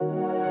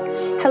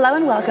Hello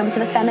and welcome to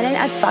the Feminine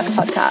as Fuck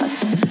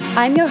podcast.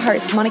 I'm your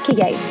host, Monica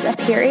Yates, a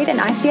period and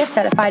ICF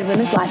certified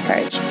women's life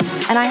coach,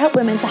 and I help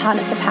women to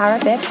harness the power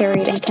of their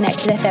period and connect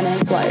to their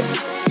feminine flow.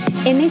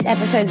 In these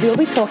episodes, we will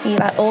be talking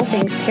about all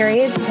things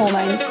periods,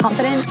 hormones,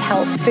 confidence,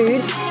 health,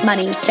 food,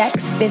 money,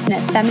 sex,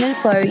 business, feminine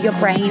flow, your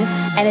brain,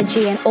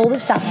 energy, and all the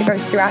stuff that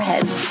goes through our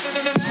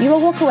heads. You will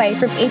walk away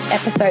from each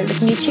episode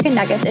with new chicken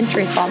nuggets and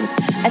truth bombs,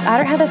 as I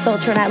don't have a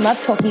filter and I love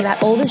talking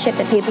about all the shit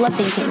that people are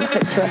thinking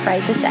but too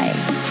afraid to say.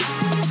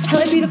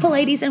 Hello, beautiful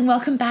ladies, and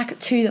welcome back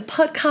to the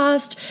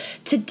podcast.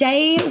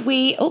 Today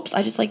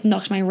I just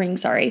knocked my ring,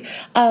 sorry.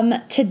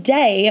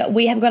 Today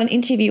we have got an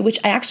interview, which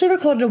I actually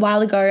recorded a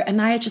while ago,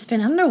 and I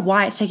don't know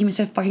why it's taking me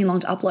so fucking long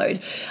to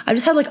upload. I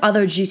just have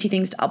other juicy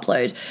things to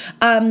upload.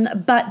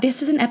 But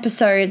this is an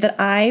episode that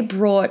I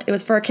brought, it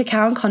was for a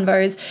Cacao and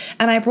Convos,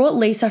 and I brought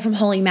Lisa from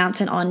Holy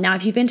Mountain on. Now,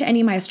 if you've been to any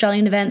of my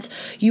Australian events,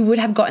 you would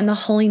have gotten the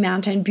Holy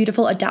Mountain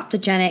beautiful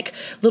adaptogenic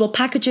little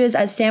packages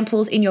as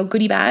samples in your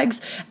goodie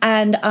bags,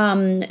 and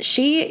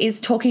she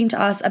is talking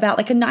to us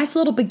about a nice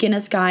little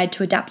beginner's guide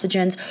to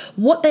adaptogens,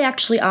 what they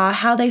actually are,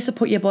 how they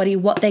support your body,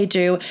 what they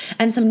do,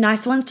 and some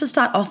nice ones to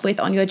start off with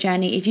on your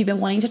journey if you've been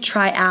wanting to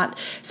try out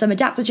some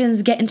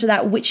adaptogens, get into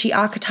that witchy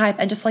archetype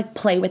and just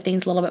play with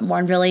things a little bit more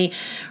and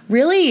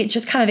really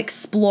just kind of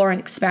explore and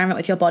experiment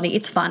with your body.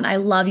 It's fun. I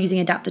love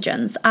using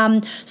adaptogens.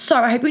 So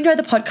I hope you enjoy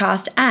the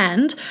podcast,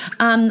 and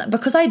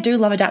because I do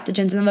love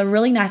adaptogens and they're a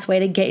really nice way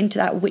to get into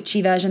that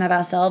witchy version of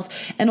ourselves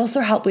and also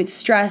help with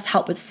stress,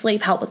 help with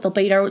sleep, help with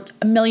libido,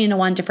 a million and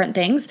one different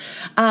things.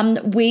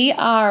 We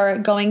are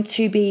going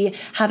to be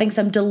having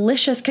some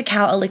delicious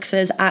cacao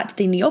elixirs at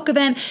the New York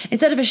event.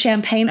 Instead of a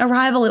champagne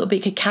arrival, it will be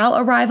cacao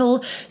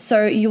arrival.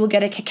 So you will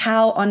get a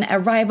cacao on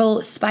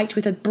arrival spiked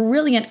with a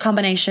brilliant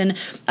combination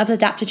of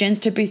adaptogens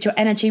to boost your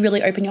energy,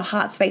 really open your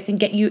heart space and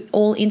get you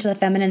all into the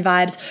feminine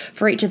vibes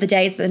for each of the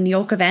days at the New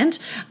York event.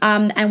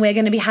 And we're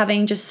going to be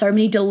having just so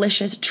many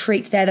delicious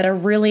treats there that are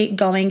really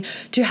going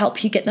to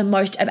help you get the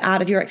most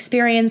out of your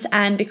experience,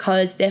 and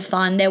because they're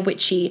fun, they're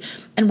witchy,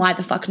 and why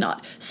the fuck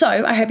not? So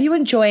I hope you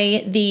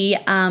enjoy the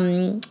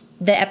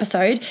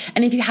episode,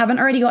 and if you haven't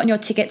already gotten your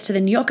tickets to the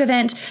New York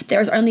event,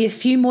 there is only a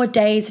few more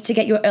days to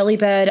get your early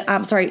bird,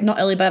 not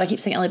early bird, I keep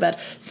saying early bird,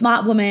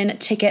 Smart Woman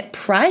ticket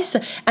price,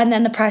 and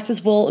then the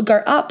prices will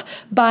go up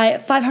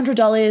by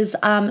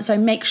 $500, so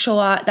make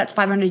sure that's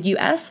 $500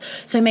 US,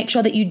 so make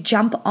sure that you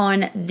jump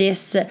on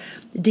this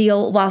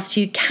deal whilst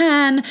you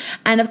can.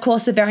 And of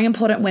course, the very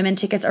important women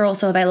tickets are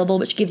also available,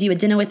 which gives you a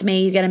dinner with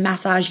me, you get a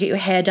massage, you get your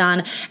hair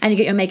done, and you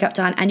get your makeup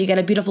done, and you get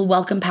a beautiful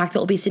welcome pack that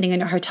will be sitting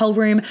in your hotel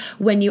room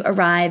when you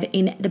arrive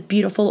in the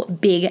beautiful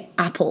Big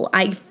Apple.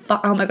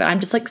 Oh my God, I'm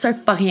just so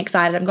fucking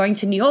excited. I'm going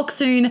to New York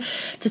soon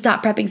to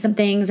start prepping some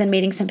things and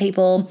meeting some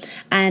people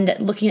and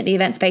looking at the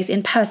event space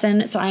in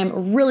person. So I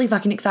am really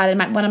fucking excited.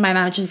 One of my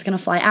managers is going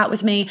to fly out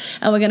with me,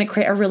 and we're going to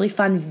create a really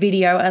fun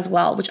video as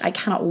well, which I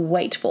cannot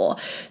wait for.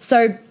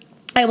 So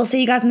I will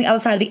see you guys on the other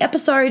side of the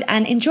episode,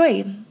 and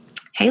enjoy.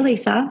 Hey,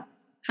 Lisa.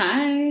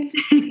 Hi.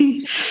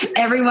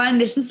 Everyone,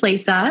 this is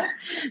Lisa.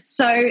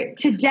 So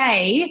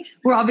today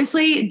we're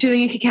obviously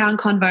doing a Cacao and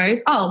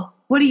Convos. Oh,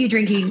 what are you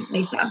drinking,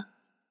 Lisa?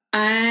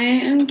 I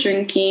am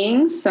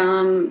drinking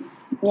some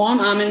warm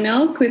almond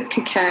milk with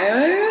cacao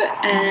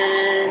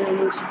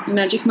and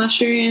magic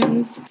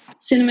mushrooms,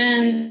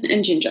 cinnamon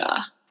and ginger.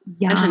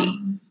 Yum. And honey.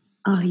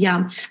 Oh,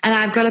 yum. And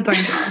I've got a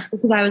bone broth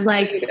because I was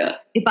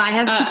if I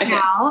have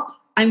cacao,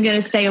 I'm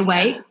going to stay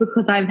awake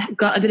because I've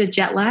got a bit of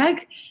jet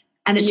lag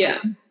and it's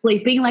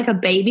sleeping like a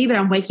baby, but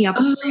I'm waking up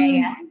at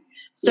 3 a.m.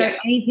 So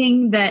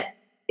anything that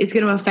is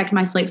going to affect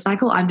my sleep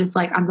cycle, I'm just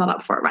I'm not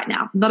up for it right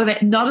now. Not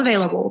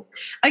available.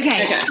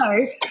 Okay,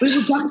 so we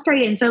will jump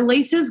straight in. So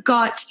Lisa's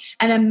got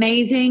an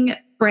amazing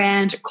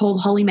brand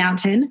called Holy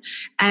Mountain,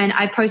 and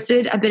I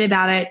posted a bit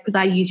about it because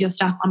I use your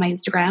stuff on my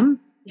Instagram.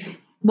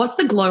 What's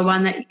the glow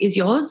one that is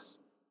yours?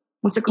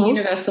 What's it called?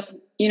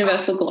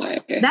 Universal Glow.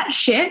 That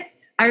shit.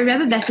 I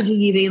remember messaging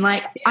you being I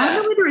don't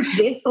know whether it's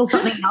this or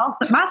something else,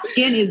 but my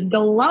skin is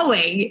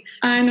glowing.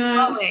 I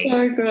know, it's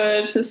so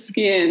good for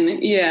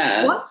skin.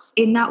 Yeah. What's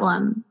in that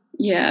one?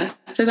 Yeah.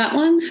 So that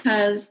one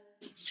has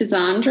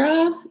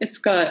Schisandra. It's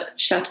got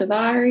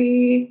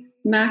Shatavari,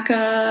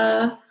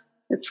 Maca.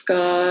 It's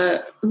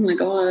got, oh my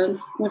God,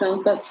 what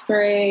else? That's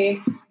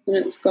 3. And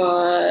it's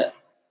got...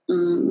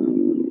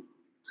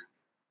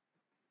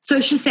 So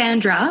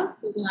Schisandra,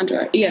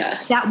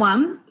 yes. That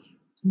one.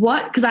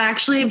 What? Because I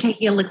actually am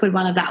taking a liquid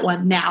one of that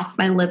one now for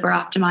my liver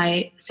after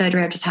my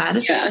surgery I've just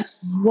had.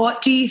 Yes.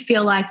 What do you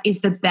feel is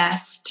the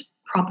best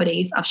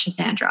properties of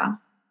Schisandra?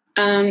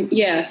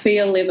 For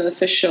your liver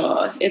for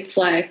sure. It's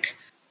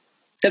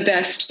the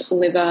best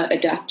liver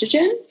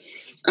adaptogen.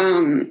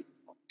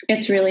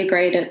 It's really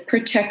great at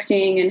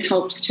protecting and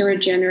helps to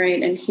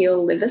regenerate and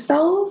heal liver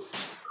cells.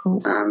 Cool.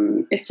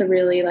 It's a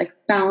really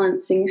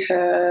balancing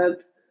herb.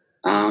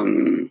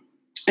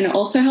 And it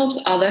also helps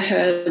other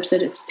herbs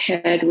that it's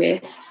paired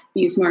with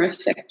use more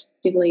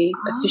efficiently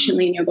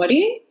in your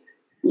body.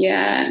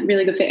 Yeah,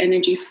 really good for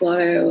energy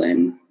flow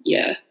and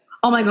yeah.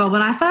 Oh my God,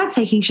 when I started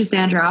taking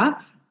Schisandra,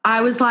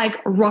 I was like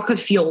rocket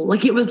fuel.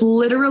 Like it was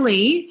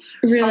literally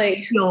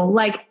Really fuel.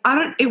 Like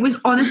it was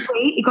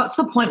honestly, it got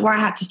to the point where I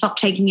had to stop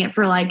taking it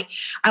for like,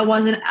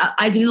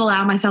 I didn't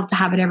allow myself to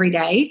have it every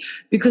day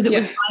because it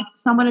was like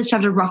someone had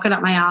shoved a rocket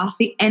up my ass.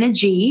 The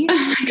energy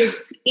was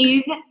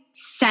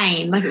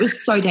insane. Like it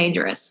was so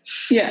dangerous.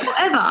 Yeah.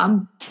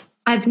 However,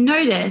 I've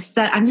noticed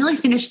that I've nearly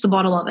finished the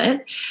bottle of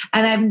it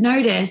and I've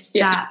noticed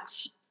that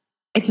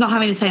it's not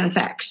having the same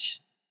effect.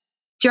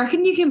 Do you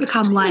reckon you can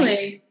become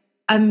like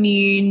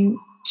immune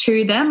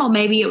to them? Or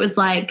maybe it was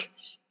like,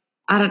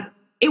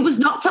 it was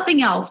not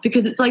something else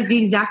because it's like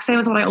the exact same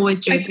as what I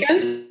always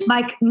do.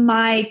 Like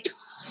my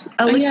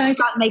elixirs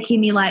aren't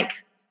making me like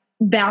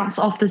bounce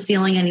off the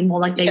ceiling anymore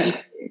like they used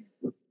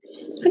to.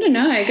 I don't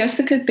know. I guess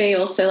it could be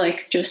also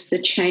like just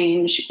the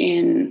change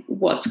in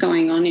what's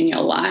going on in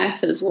your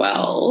life as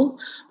well.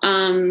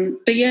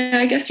 But yeah,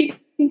 I guess you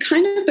can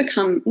kind of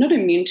become not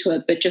immune to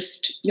it, but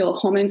just your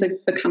hormones are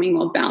becoming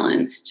more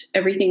balanced.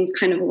 Everything's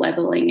kind of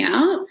leveling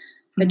out.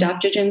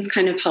 Adaptogens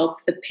kind of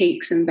help the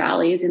peaks and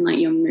valleys in like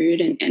your mood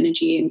and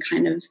energy and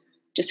kind of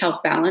just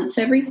help balance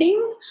everything.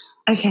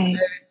 Okay. So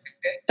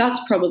that's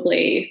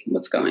probably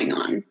what's going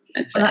on.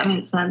 Well, that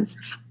makes sense.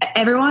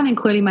 Everyone,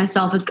 including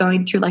myself, is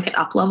going through like an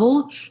up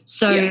level.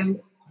 So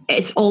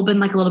it's all been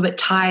like a little bit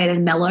tired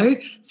and mellow.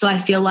 So I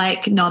feel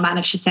like no amount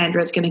of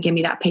Shisandra is going to give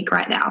me that peak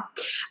right now.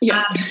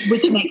 Yeah.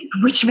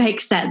 Which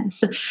makes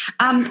sense. With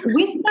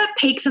the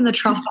peaks and the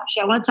troughs,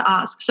 actually, I wanted to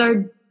ask.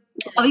 So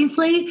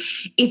obviously,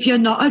 if you're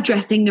not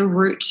addressing the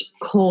root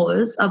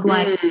cause of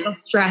like your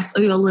stress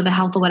or your liver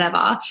health or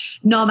whatever,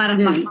 no amount of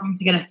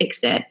mushrooms are going to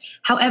fix it.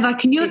 However,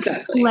 can you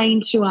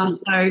explain to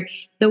us though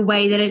the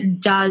way that it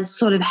does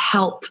sort of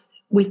help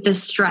with the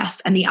stress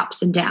and the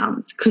ups and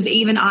downs? Because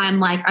even I'm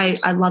like,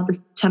 I love the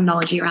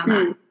terminology around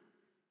that.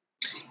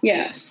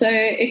 Yeah,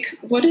 so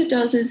what it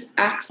does is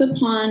acts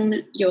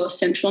upon your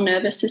central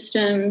nervous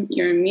system,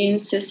 your immune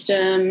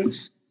system,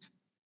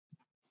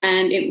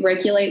 and it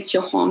regulates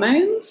your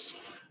hormones.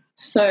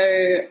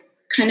 So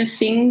kind of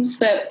things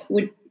that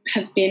would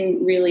have been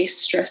really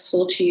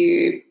stressful to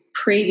you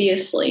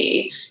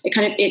previously,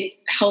 it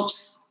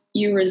helps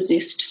you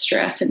resist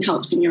stress and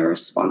helps in your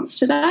response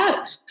to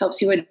that,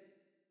 helps you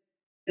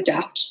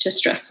adapt to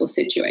stressful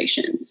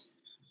situations.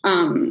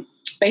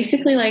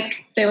 Basically,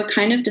 like they were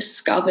kind of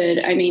discovered,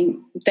 I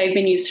mean, they've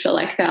been used for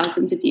like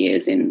thousands of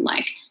years in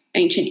like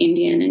ancient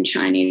Indian and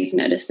Chinese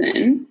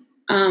medicine.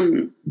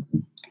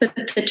 But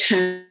the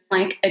term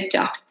like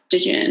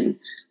adaptogen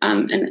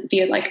and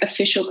the like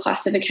official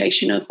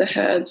classification of the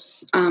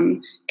herbs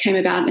came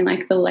about in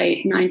like the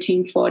late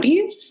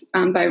 1940s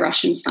by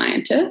Russian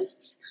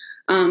scientists.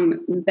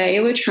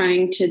 They were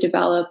trying to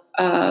develop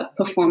a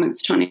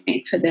performance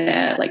tonic for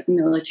their like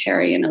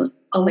military and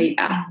elite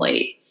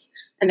athletes,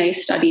 and they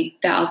studied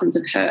thousands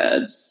of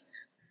herbs,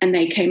 and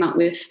they came up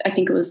with, I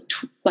think it was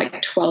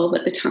like 12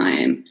 at the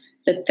time,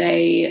 that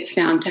they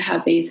found to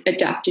have these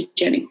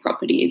adaptogenic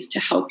properties to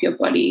help your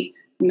body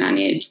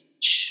manage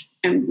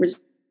and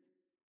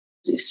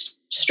resist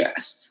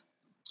stress.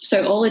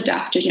 So all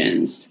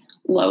adaptogens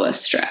lower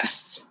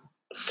stress.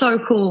 So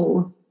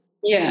cool.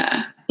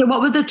 Yeah. So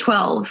what were the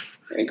 12?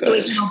 Very good. So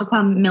we can all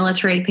become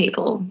military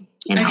people.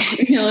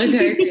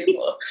 Military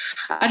people.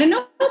 I don't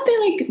know what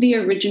the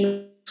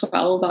original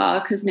 12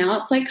 are, because now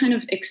it's like kind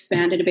of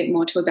expanded a bit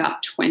more to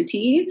about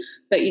 20.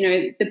 But, you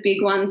know, the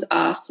big ones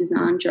are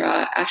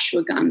Sisandra,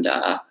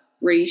 Ashwagandha,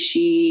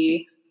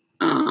 Reishi,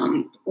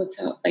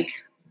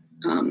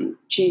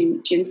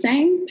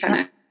 ginseng,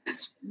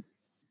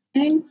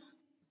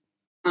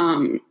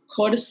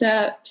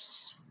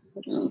 cordyceps.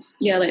 What else?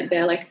 Yeah, like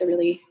they're like the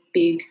really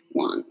big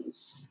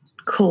ones.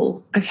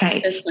 Cool. Okay.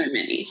 There's so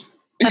many.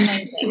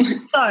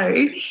 Amazing.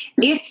 So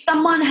if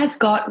someone has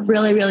got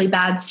really, really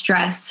bad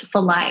stress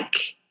for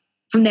like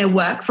from their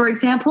work, for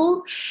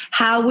example,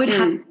 how would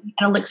having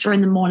an elixir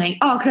in the morning?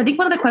 Oh, because I think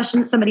one of the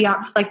questions somebody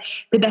asked was like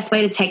the best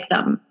way to take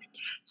them.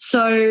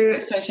 So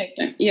take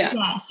them.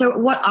 Yeah. So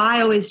what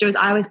I always do is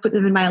I always put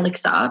them in my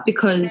elixir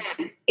because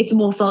it's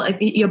more so like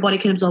your body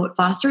can absorb it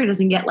faster. It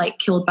doesn't get like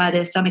killed by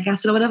the stomach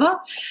acid or whatever.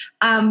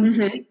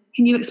 Can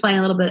you explain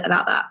a little bit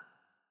about that?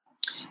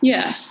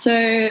 Yeah.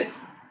 So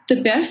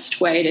the best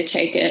way to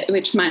take it,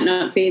 which might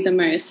not be the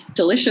most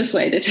delicious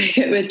way to take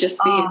it, would just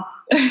be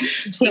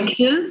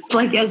tinctures,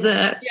 like as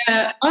a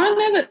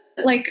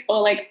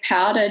or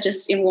powder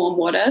just in warm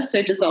water.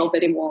 So dissolve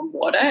it in warm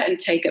water and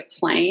take it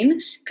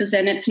plain, because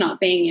then it's not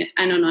being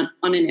on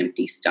an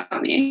empty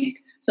stomach.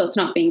 So it's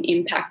not being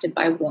impacted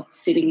by what's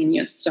sitting in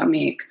your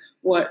stomach,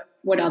 what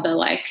other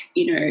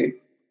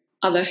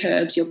other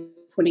herbs you're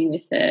putting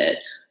with it.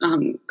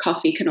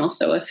 Coffee can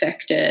also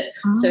affect it.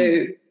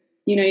 So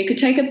you could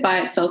take it by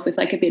itself with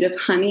like a bit of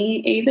honey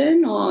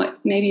even, or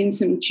maybe in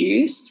some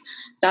juice.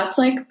 That's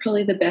like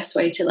probably the best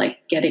way to like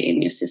get it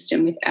in your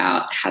system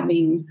without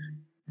having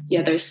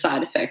those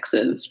side effects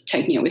of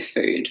taking it with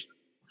food.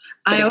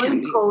 I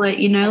always call it,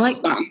 like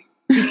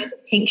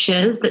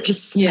tinctures that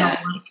just smell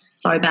like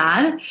so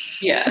bad.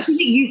 Yes. You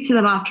get used to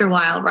them after a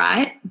while,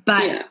 right?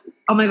 But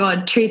oh my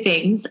God, two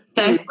things.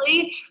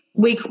 Firstly,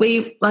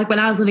 we like when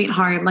I was living at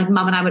home, like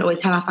mum and I would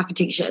always have our fucking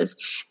tinctures,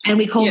 and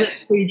we called it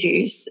poo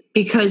juice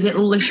because it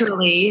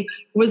literally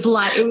was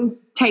like, it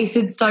was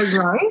tasted so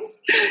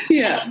gross.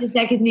 Yeah. And the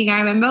second thing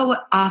I remember,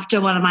 after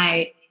one of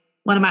my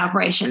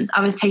operations,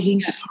 I was taking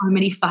so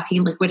many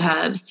fucking liquid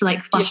herbs to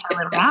like flush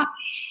my liver out.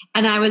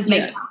 And I was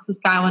making out with this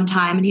guy one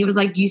time, and he was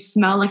like, "You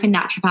smell like a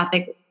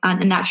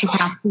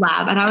naturopath's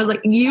lab." And I was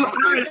like, "You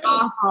are an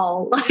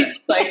asshole."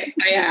 Like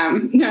I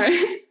am. No.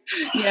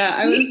 Yeah,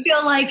 I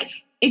feel like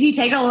if you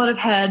take a lot of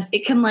herbs,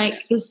 it can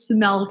like, the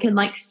smell can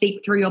like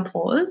seep through your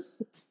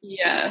pores.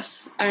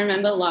 Yes. I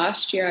remember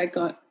last year I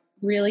got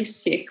really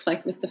sick,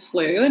 like with the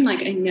flu, and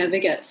like I never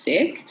get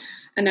sick.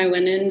 And I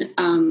went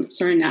and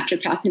saw a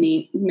naturopath, and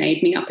he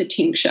made me up a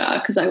tincture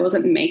because I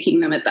wasn't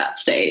making them at that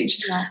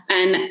stage. Yeah.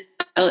 And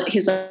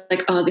he's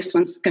like, "Oh, this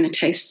one's going to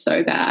taste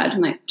so bad."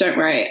 I'm like, "Don't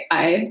worry.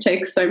 I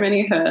take so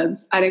many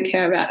herbs. I don't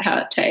care about how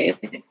it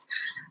tastes."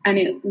 And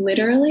it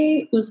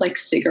literally was like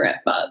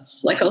cigarette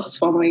butts. Like I was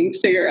swallowing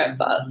cigarette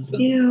butts. It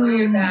was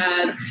so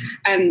bad.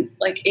 And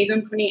like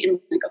even putting it in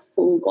like a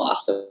full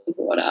glass of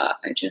water,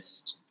 I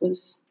just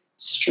was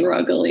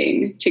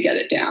struggling to get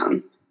it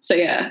down. So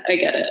yeah, I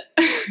get it.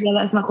 Yeah,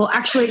 that's not cool.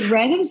 Actually,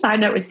 random side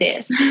note with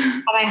this,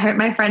 and I hope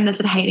my friend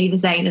doesn't hate me for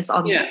saying this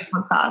on the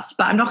podcast,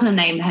 but I'm not going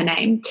to name her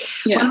name.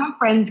 Yeah. One of my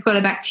friends got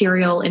a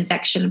bacterial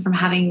infection from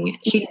having,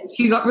 she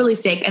got really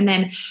sick, and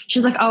then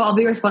she's like, "Oh, I'll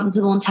be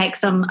responsible and take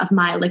some of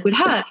my liquid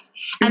herbs."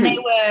 And they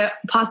were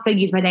past their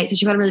use by date, so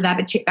she got a really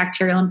bad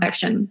bacterial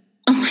infection.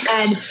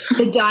 And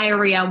the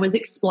diarrhea was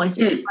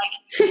explosive. Like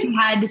she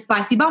had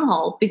spicy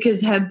bumhole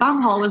because her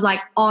bumhole was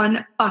like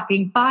on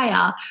fucking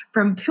fire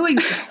from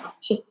pooing so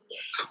much.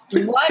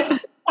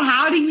 What?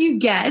 How do you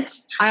get?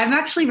 I'm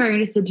actually very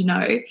interested to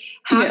know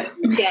how do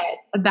you get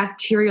a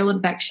bacterial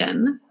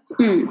infection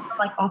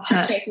like off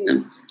her. Taking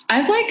them.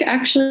 I've like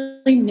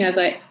actually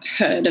never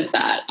heard of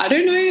that. I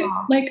don't know,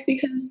 like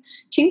because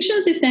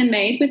tinctures, if they're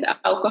made with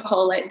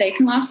alcohol, like they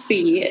can last for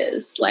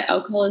years. Like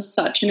alcohol is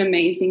such an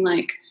amazing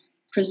like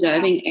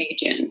preserving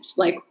agent,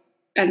 like,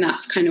 and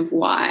that's kind of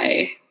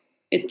why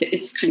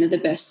it's kind of the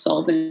best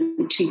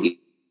solvent to use.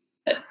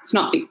 It's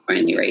not the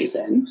only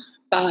reason,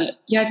 but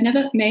yeah, I've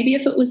never, maybe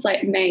if it was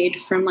like made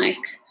from like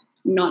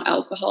not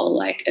alcohol,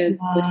 like a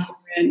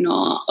glycerin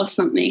or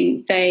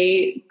something,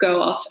 they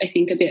go off I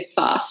think a bit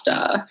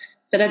faster.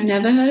 But I've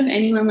never heard of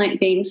anyone like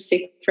being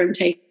sick from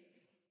taking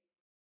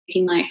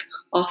like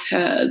off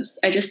herbs.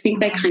 I just think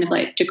they kind of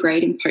like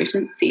degrade in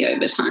potency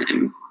over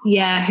time.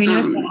 Yeah, who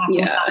knows what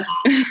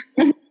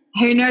happens.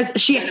 Who knows?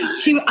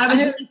 I was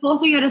really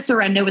forcing her to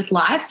surrender with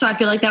life. So I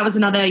feel like that was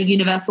another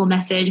universal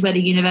message where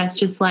the universe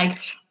just like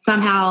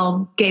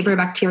somehow gave her a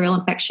bacterial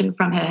infection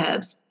from her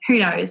herbs. Who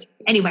knows?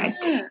 Anyway,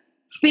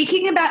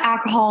 speaking about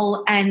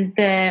alcohol and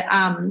the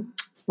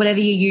whatever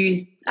you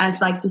use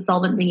as like the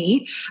solvent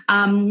thingy,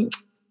 one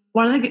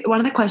of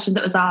the questions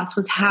that was asked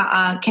was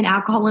how can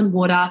alcohol and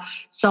water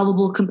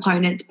soluble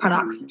components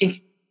products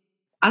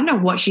I don't know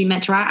what she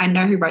meant to write. I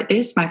know who wrote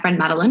this, my friend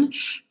Madeline.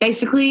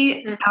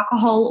 Basically,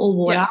 alcohol or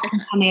water,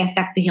 can they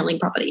affect the healing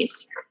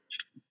properties?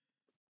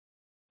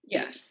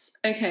 Yes.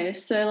 Okay.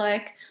 So,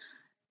 like,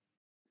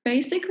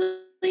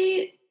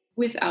 basically,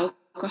 with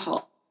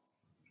alcohol,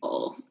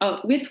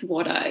 with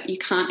water, you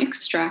can't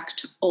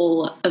extract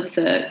all of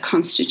the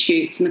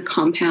constituents and the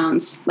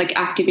compounds, like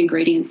active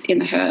ingredients in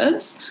the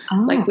herbs.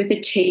 Like with a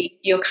tea,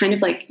 you're kind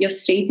of like, you're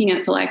steeping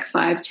it for like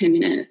 5-10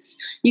 minutes.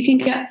 You can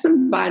get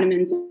some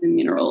vitamins and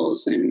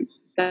minerals and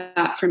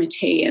that from a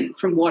tea and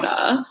from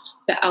water,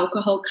 but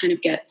alcohol kind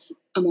of gets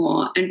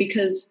more. And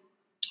because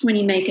when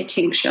you make a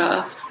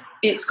tincture,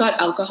 it's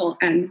got alcohol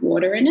and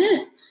water in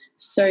it.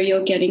 So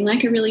you're getting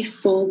like a really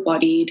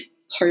full-bodied,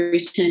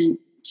 potent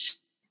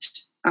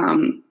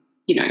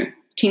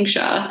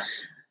tincture,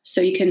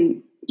 so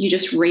you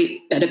just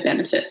reap better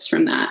benefits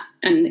from that,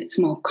 and it's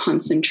more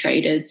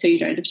concentrated, so you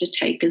don't have to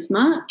take as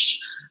much.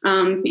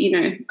 But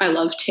I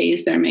love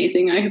teas; they're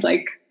amazing. I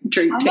like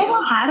drink tea. I've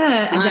never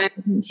had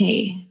a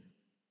tea.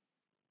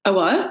 A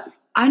what?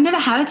 I've never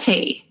had a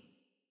tea.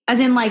 As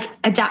in, like,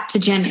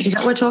 adaptogenic. Is that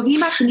what we're talking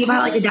about? Can you buy,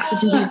 like,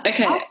 adaptogens?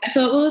 Okay. I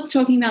thought we were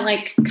talking about,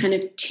 like, kind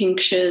of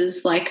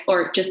tinctures, like,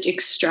 or just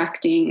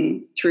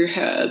extracting through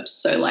herbs.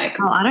 So, like...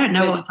 Oh, I don't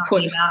know what we're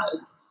talking about.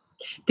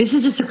 This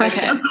is just a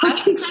question. Okay.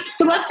 So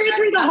let's go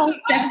through the whole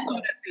steps.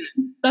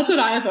 That's what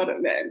I thought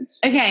it meant.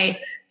 Okay.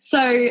 So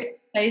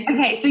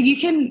you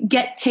can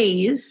get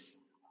teas.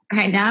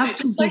 Okay, now I've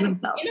confused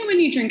myself. When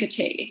you drink a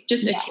tea,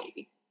 just a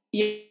tea.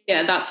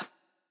 Yeah, that's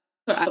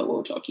what I thought we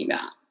were talking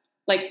about.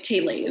 Like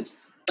tea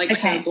leaves. Like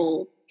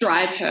herbal,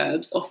 dried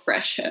herbs or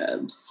fresh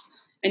herbs,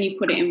 and you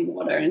put it in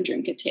water and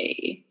drink a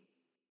tea.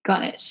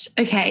 Got it.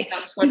 Okay.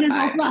 That's what there's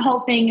also that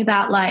whole thing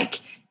about like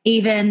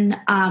even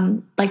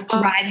like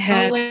dried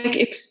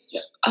herbs.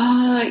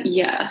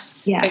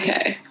 Yes. Yeah.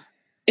 Okay.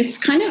 It's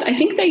kind of, I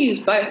think they use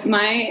both.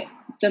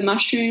 The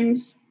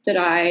mushrooms that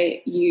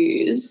I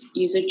use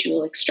a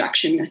dual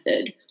extraction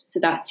method. So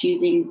that's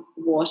using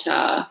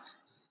water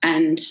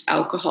and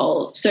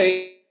alcohol.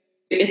 So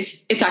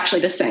it's actually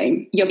the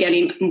same. You're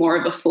getting more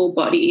of a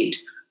full-bodied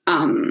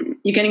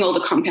you're getting all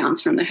the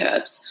compounds from the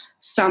herbs.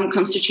 Some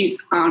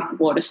constitutes aren't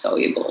water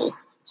soluble.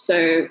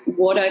 So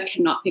water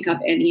cannot pick up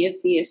any of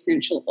the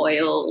essential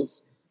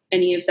oils,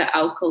 any of the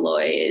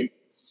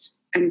alkaloids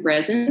and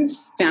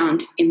resins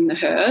found in the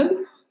herb.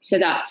 So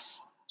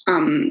that's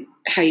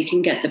how you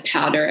can get the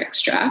powder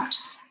extract,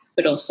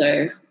 but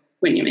also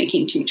when you're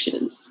making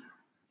tinctures.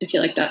 I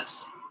feel like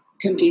that's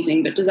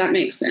confusing, but does that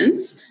make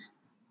sense?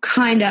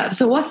 Kind of.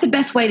 So what's the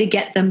best way to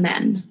get them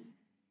then?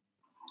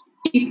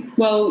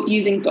 Well,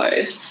 using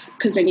both,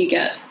 because then you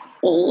get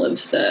all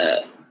of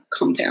the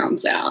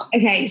compounds out.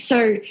 Okay,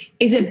 so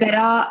is it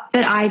better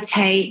that I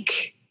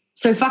take,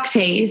 so fuck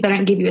teas, they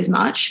don't give you as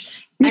much,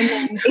 and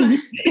then is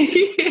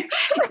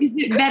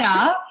it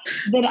better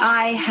that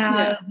I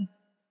have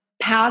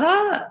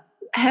powder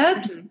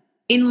herbs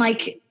in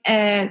like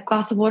a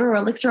glass of water or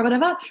elixir or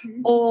whatever,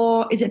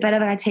 or is it better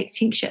that I take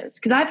tinctures?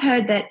 Because I've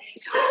heard that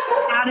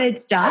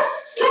powdered stuff,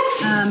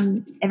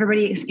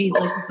 everybody excuse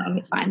this,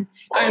 it's fine.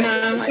 I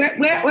know.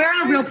 We're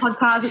on a real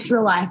podcast, it's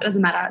real life, it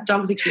doesn't matter,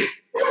 dogs are cute.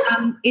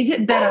 Is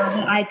it better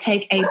that I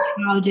take a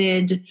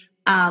powdered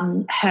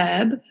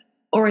herb,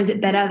 or is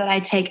it better that I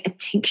take a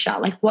tincture?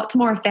 Like, what's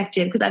more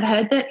effective? Because I've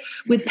heard that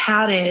with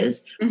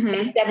powders,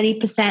 they're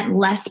 70%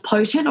 less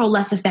potent or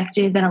less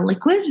effective than a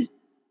liquid.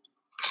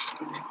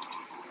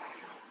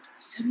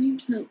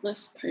 70%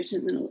 less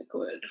potent than a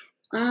liquid.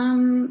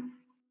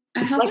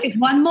 Is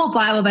one more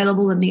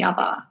bioavailable than the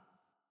other?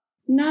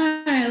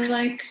 No,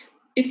 like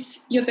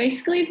you're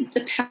basically,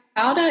 the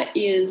powder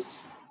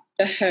is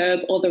the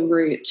herb or the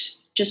root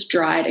just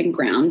dried and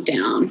ground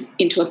down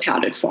into a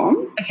powdered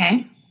form.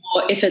 Okay.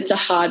 Or if it's a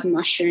hard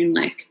mushroom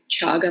like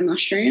chaga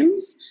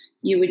mushrooms,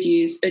 you would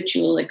use a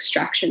dual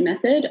extraction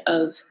method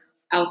of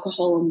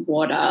alcohol and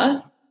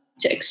water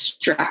to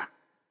extract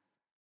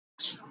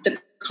the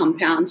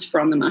compounds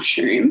from the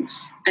mushroom,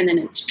 and then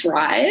it's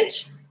dried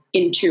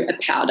into a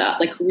powder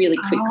like really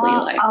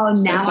quickly,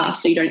 so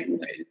fast, so you don't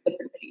lose the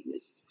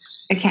properties.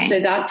 Okay. So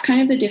that's kind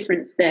of the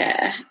difference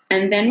there.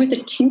 And then with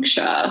a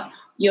tincture,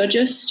 you're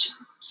just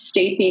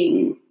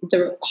steeping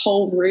the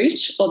whole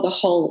root or the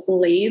whole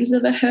leaves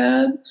of a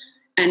herb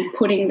and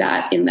putting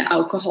that in the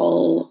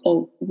alcohol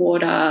or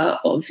water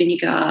or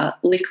vinegar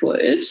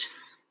liquid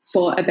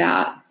for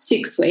about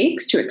 6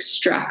 weeks to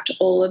extract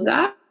all of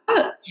that.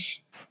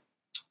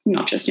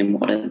 Not just in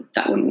water,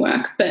 that wouldn't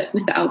work, but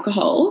with the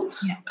alcohol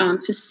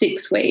for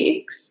 6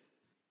 weeks.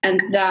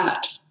 And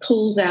that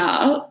pulls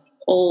out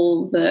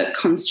all the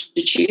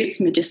constitutes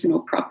medicinal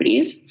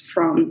properties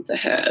from the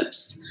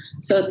herbs.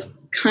 So it's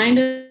kind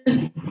of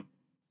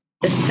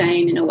the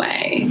same in a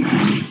way.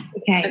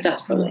 Okay.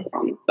 That's probably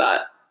wrong,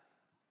 but.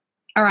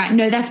 All right.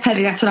 No, that's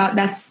perfect.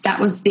 That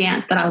was the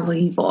answer that I was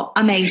looking for.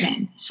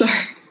 Amazing.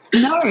 Sorry.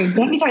 No,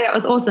 don't be sorry. That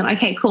was awesome.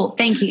 Okay, cool.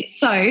 Thank you.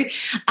 So,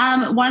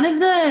 one of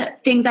the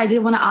things I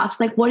did want to ask,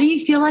 like, what do you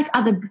feel like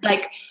are the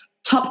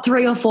top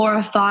 3 or 4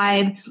 or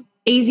 5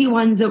 easy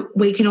ones that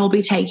we can all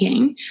be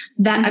taking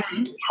that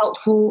are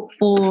helpful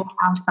for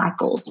our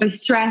cycles? So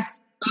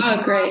stress.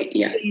 Oh, great.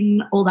 Yeah.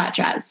 All that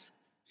jazz.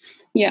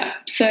 Yeah.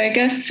 So I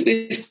guess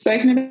we've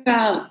spoken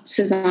about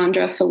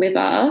Schisandra for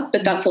liver,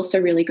 but that's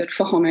also really good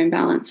for hormone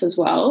balance as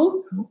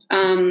well.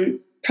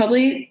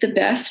 Probably the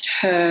best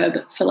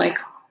herb for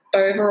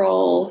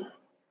overall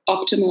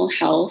optimal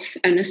health,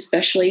 and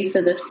especially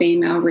for the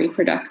female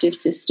reproductive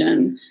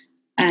system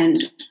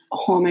and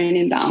hormone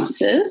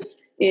imbalances,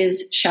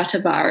 is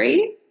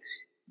Shatavari.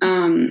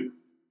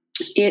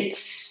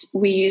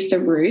 We use the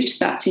root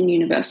that's in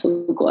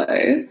Universal Glow.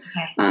 Okay.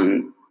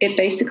 It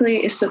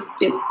basically it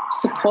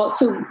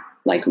supports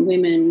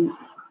women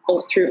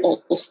through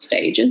all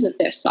stages of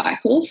their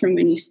cycle, from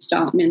when you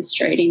start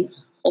menstruating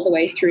all the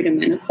way through to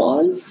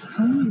menopause.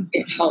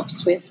 It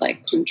helps with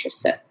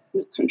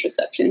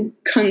conception.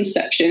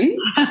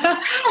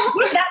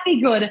 Wouldn't that be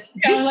good?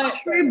 Yeah, this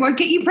mushroom won't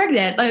get you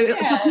pregnant.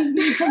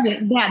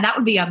 Yeah, that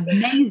would be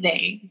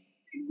amazing.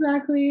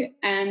 Exactly.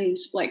 And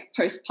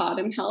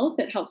postpartum health,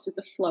 it helps with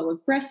the flow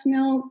of breast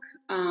milk.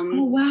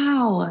 Oh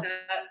wow.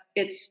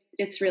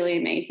 It's really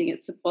amazing.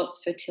 It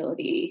supports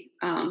fertility,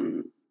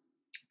 and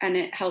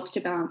it helps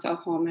to balance our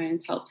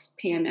hormones, helps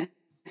PMS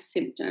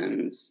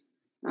symptoms.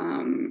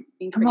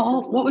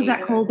 What was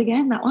that called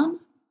again, that one?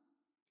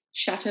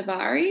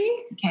 Shatavari.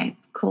 Okay,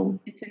 cool.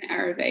 It's an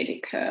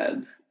Ayurvedic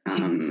herb.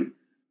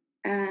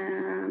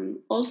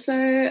 Also,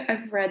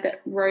 I've read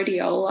that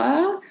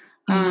rhodiola,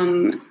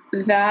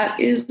 that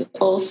is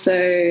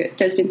also,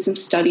 there's been some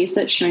studies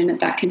that shown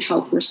that can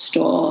help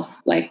restore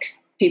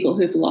people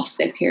who've lost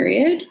their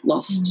period,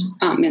 aren't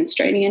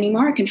menstruating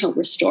anymore. It can help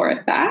restore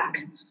it back.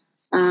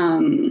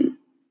 Those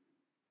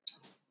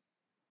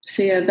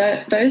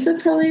are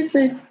probably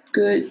the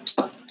good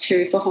top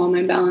 2 for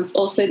hormone balance.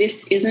 Also,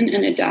 this isn't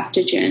an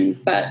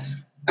adaptogen, but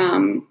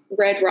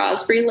red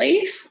raspberry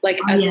leaf,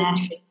 as a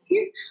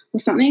tea or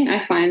something,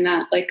 I find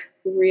that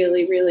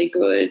really, really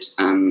good.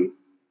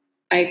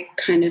 I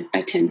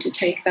tend to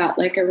take that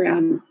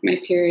around my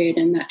period,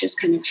 and that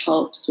just kind of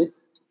helps with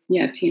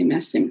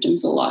PMS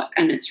symptoms a lot,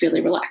 and it's really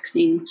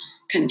relaxing,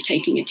 kind of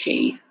taking a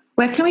tea.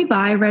 Where can we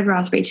buy red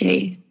raspberry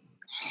tea?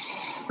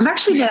 I've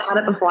actually never had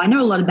it before. I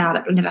know a lot about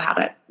it, but I've never had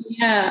it.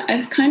 Yeah,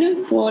 I've kind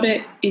of bought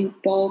it in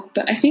bulk,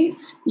 but I think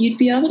you'd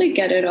be able to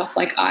get it off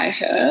like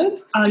iHerb.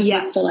 Oh, just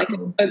yeah. look for like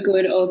a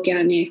good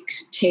organic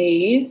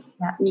tea.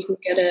 Yeah. And you can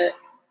get it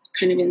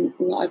kind of in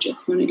larger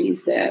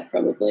quantities there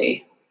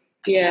probably.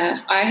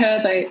 Yeah,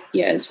 iHerb,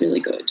 it's really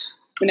good.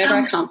 Whenever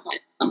I can't find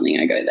something,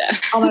 I go there.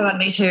 Oh my God,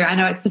 me too. I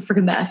know, it's the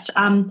freaking best.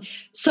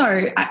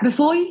 So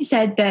before you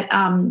said that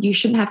you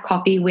shouldn't have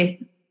coffee with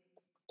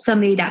some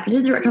of the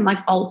adaptogens, you reckon like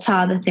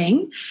alter the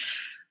thing.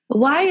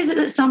 Why is it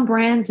that some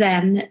brands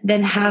then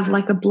have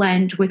like a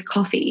blend with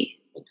coffee?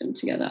 Put them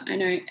together. I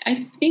know.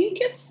 I think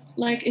it's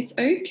like it's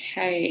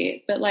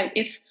okay, but like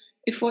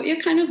if what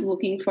you're kind of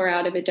looking for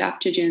out of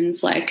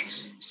adaptogens, like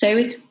say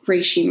with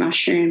reishi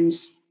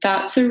mushrooms,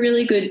 that's a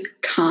really good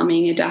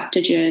calming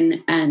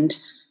adaptogen and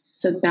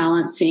for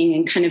balancing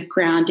and kind of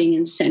grounding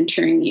and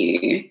centering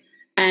you,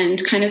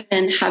 and kind of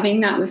then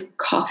having that with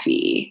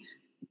coffee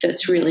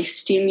that's really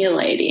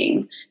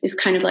stimulating is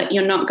kind of like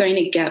you're not going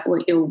to get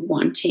what you're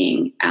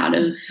wanting out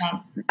of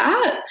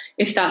that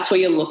if that's what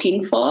you're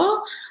looking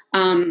for.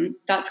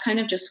 That's kind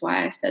of just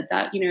why I said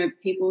that,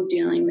 people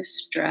dealing with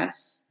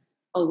stress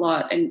a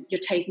lot and you're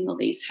taking all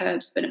these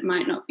herbs, but it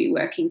might not be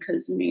working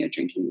because, you're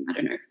drinking,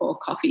 4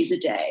 coffees a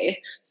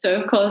day.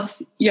 So, of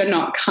course, you're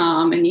not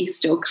calm and you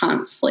still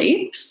can't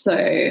sleep.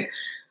 So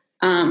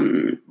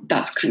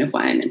that's kind of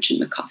why I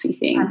mentioned the coffee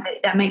thing.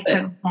 That makes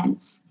total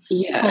sense.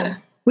 Yeah. Cool.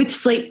 With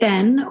sleep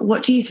then,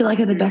 what do you feel like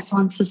are the best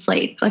ones to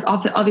sleep? Like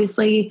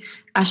obviously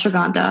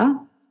ashwagandha.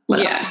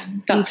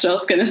 That's what I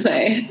was going to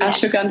say. Yeah.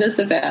 Ashwagandha is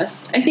the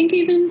best. I think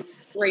even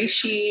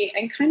reishi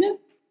and kind of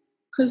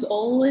because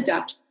all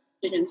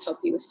adaptogens help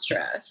you with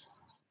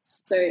stress.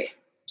 So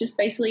just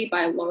basically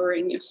by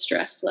lowering your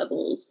stress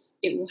levels,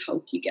 it will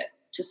help you get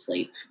to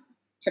sleep,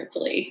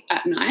 hopefully,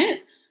 at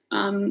night.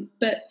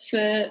 But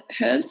for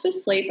herbs for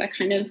sleep, I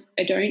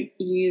don't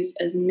use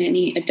as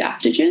many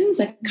adaptogens.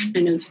 I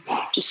kind of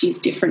just use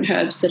different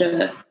herbs that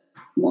are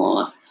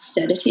more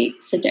sedating.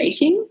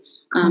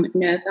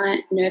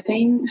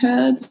 Nervine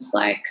herbs,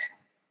 like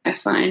I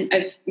find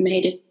I've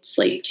made a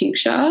sleep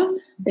tincture.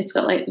 It's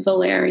got like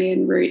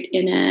valerian root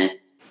in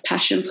it,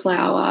 passion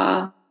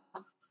flower,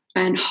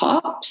 and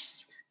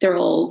hops. They're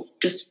all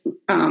just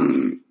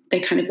they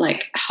kind of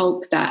like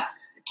help that.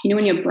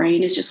 When your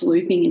brain is just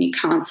looping and you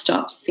can't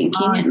stop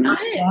thinking at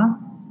night,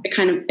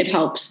 it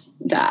helps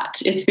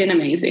that. It's been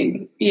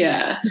amazing.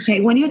 Yeah. Okay.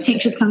 When are your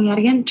tinctures coming out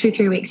again?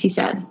 2-3 weeks, you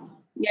said?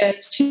 Yeah,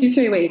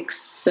 2-3 weeks.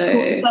 So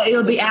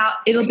it'll be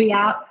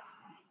out.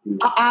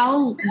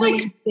 I'll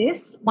release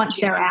this once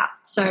they're out.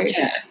 So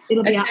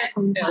it'll be out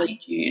early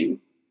June.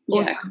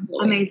 Awesome.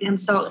 Yeah, amazing. I'm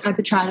so excited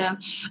to try them.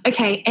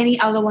 Okay. Any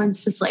other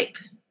ones for sleep?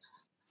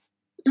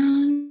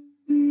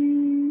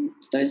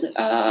 Those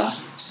are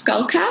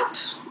skullcap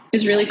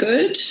is really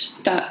good.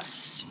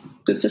 That's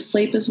good for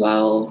sleep as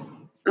well.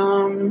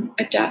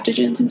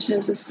 Adaptogens in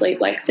terms of sleep,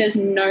 like there's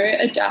no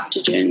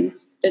adaptogen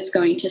that's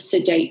going to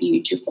sedate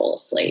you to fall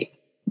asleep.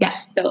 Yeah.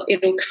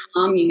 It'll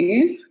calm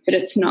you, but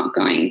it's not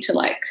going to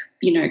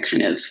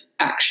kind of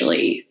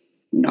actually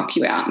knock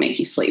you out, make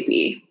you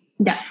sleepy.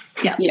 Yeah.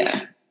 Yeah.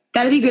 Yeah.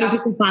 That'd be good if we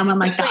could find one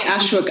like that.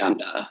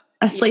 Ashwagandha.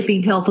 A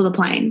sleeping pill for the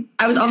plane.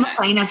 I was on the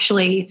plane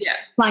actually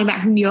flying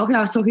back from New York and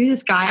I was talking to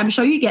this guy. I'm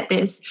sure you get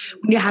this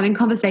when you're having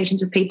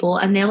conversations with people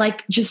and they're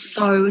like just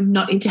so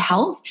not into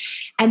health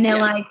and they're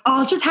like,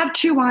 oh, just have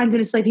 2 wines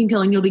and a sleeping pill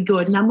and you'll be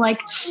good. And I'm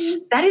like,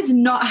 that is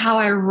not how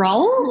I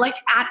roll, like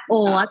at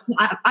all.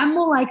 I'm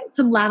more like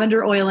some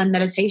lavender oil and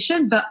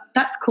meditation, but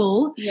that's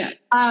cool. Yeah.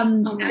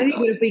 That'd be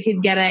good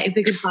if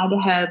we could find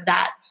a herb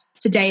that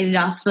sedated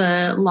us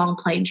for long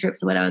plane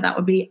trips or whatever. That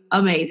would be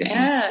amazing.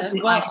 Yeah.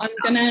 Well,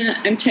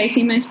 I'm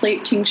taking my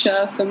sleep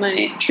tincture for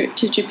my trip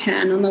to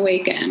Japan on the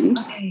weekend.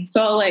 Okay.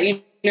 So I'll let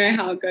you know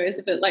how it goes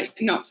if it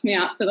knocks me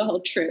out for the whole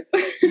trip.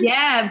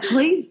 Yeah,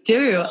 please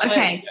do.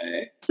 Okay.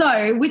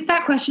 So with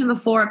that question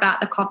before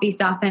about the coffee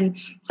stuff and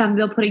some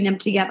people putting them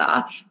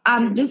together,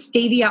 does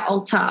stevia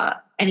alter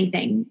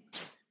anything?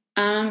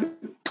 I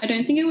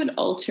don't think it would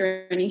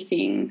alter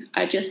anything.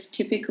 I just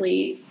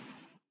typically,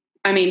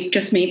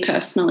 just me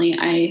personally,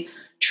 I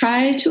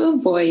try to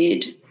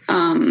avoid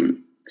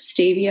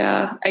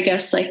stevia. I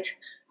guess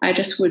I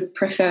just would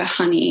prefer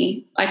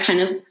honey. I kind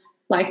of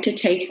like to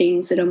take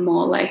things that are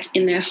more like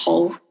in their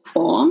whole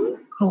form.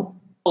 Cool.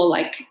 Or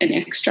like an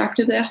extract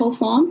of their whole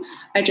form.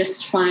 I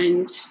just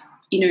find,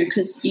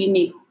 because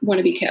you want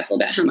to be careful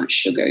about how much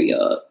sugar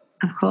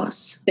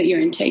that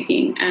you're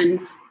intaking. And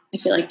I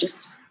feel like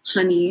just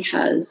honey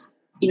has,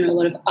 a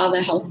lot of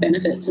other health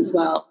benefits as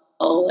well,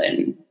 or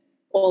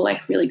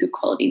like really good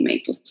quality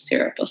maple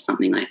syrup or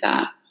something like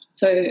that.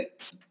 So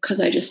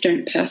because I just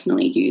don't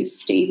personally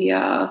use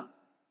stevia,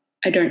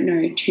 I don't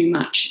know too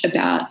much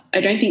about,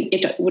 I don't think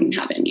it wouldn't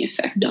have any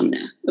effect on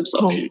their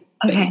absorption.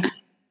 Cool. Okay.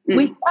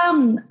 With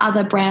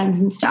other brands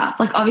and stuff,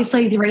 like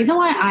obviously the reason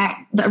why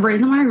I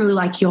really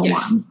like your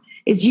one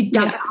is you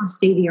doesn't have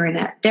stevia in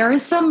it. There are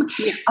some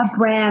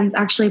brands,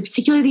 actually,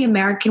 particularly the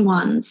American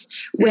ones,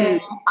 where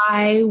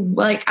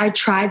I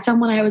tried some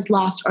when I was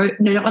last,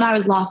 not when I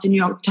was last in New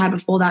York, the time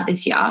before that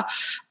this year.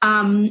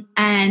 And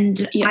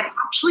I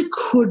actually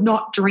could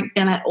not drink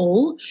them at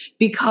all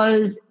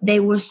because they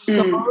were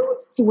so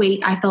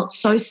sweet. I felt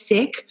so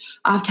sick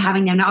after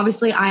having them. Now,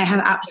 obviously, I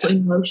have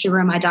absolutely no sugar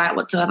in my diet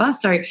whatsoever.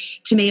 So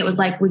to me, it was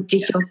like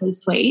ridiculously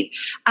sweet.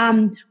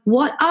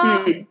 What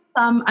are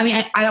I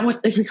mean, I don't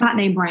want, like, we can't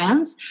name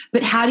brands,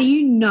 but how do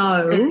you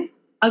know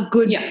a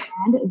good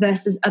brand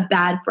versus a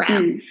bad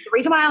brand? The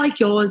reason why I like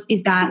yours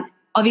is that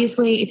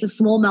obviously it's a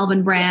small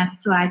Melbourne brand,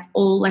 so it's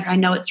all like, I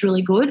know it's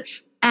really good,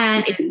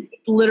 and it's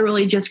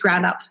literally just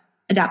ground up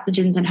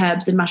adaptogens and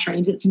herbs and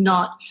mushrooms. It's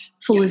not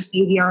full of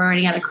stevia or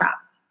any other crap.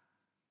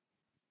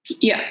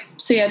 Yeah.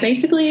 So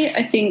basically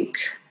I think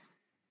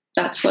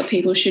that's what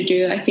people should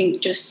do. I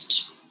think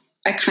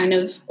I kind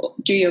of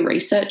do your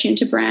research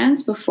into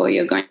brands before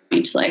you're going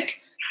to like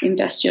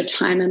invest your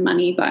time and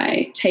money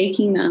by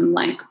taking them.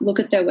 Like, look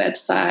at their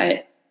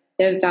website,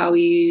 their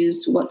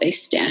values, what they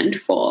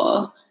stand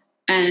for,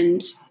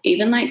 and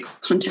even like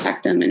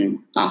contact them and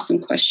ask some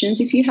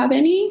questions if you have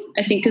any.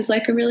 I think is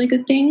like a really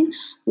good thing.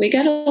 We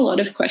get a lot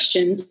of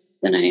questions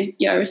and I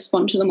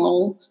respond to them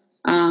all.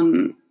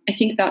 I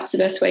think that's the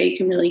best way you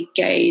can really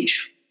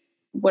gauge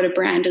what a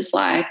brand is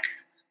like.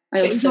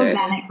 Is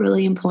organic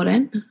really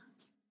important?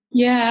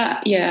 Yeah.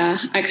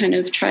 I kind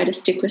of try to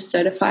stick with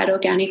certified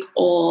organic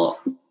or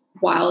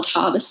wild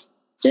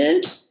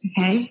harvested,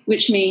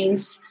 which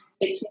means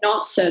it's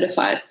not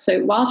certified.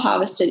 So wild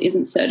harvested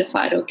isn't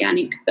certified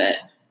organic, but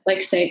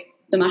like say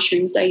the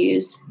mushrooms I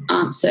use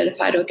aren't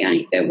certified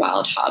organic, they're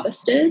wild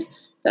harvested.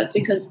 That's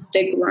because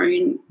they're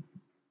grown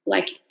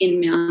like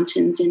in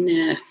mountains in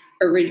their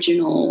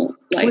original,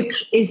 like,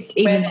 which is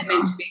where they're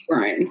meant to be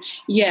grown.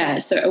 Yeah,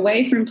 so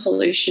away from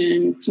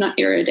pollution. It's not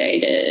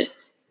irradiated.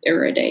 Yeah.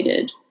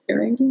 Irrigated?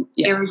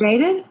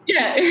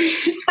 Yeah.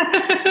 Oh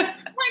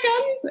my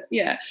God.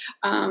 Yeah.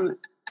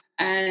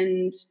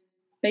 And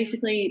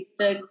basically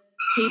the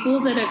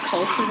people that are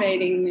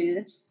cultivating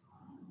this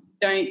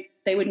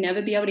they would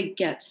never be able to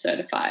get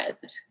certified.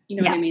 You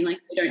know what I mean? Like,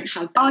 they don't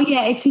have that. Oh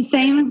yeah, it's the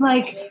same as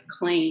like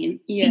clean.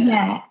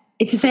 Yeah.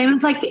 It's the same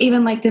as like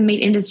even like the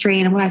meat industry,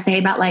 and what I say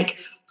about like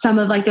some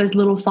of like those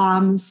little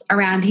farms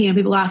around here, and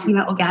people are asking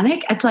about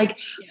organic. It's like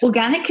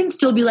organic can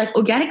still be like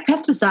organic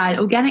pesticide,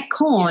 organic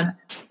corn.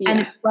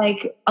 And it's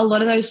like a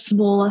lot of those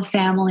smaller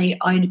family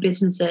owned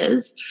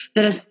businesses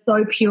that are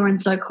so pure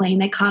and so clean,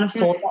 they can't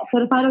afford that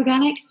certified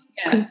organic.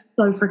 It's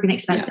so freaking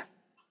expensive.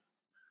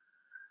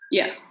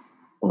 Yeah.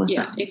 Awesome.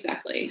 Yeah,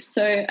 exactly.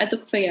 So I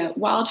look for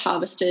wild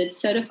harvested,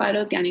 certified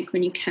organic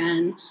when you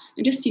can,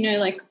 and just,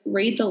 like,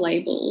 read the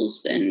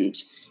labels, and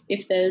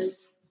if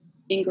there's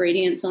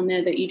ingredients on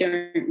there that you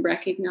don't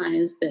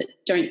recognize, that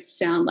don't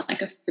sound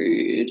like a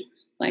food,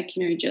 like,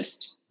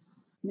 just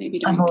maybe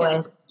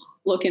don't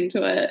look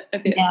into it a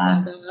bit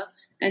further.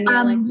 And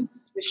like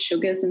with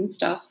sugars and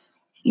stuff.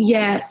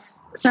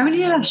 Yes, so many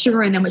have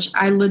sugar in them, which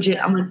I'm like,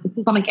 this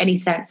doesn't make any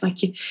sense.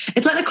 Like,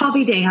 it's like the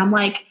coffee thing. I'm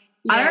like,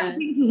 I don't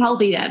think this is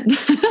healthy then.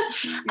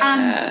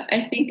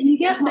 I think you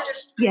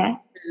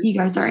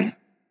go, sorry.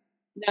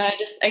 No,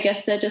 I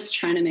guess they're just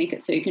trying to make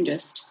it so you can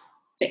just,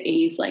 for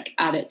ease, like,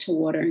 add it to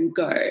water and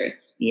go.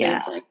 Yeah. But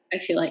it's like, I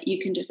feel like you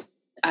can just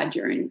add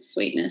your own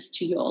sweetness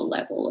to your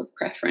level of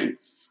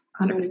preference.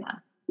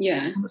 100%.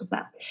 Yeah.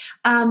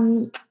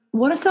 100%.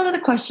 What are some of the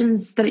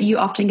questions that you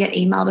often get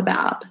emailed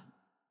about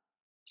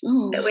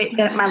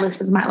that my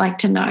listeners might like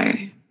to know?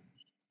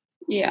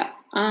 Yeah.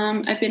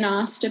 I've been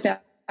asked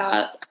about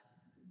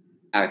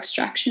our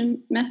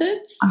extraction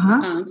methods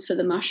for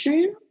the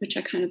mushroom, which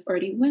I kind of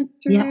already went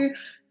through,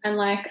 and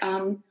like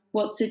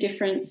what's the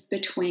difference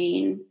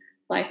between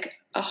like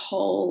a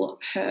whole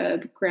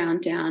herb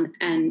ground down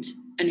and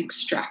an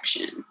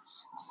extraction.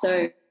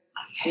 So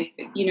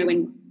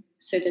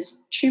so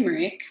there's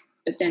turmeric,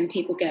 but then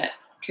people get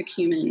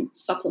curcumin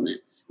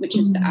supplements, which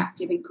is the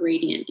active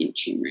ingredient in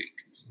turmeric.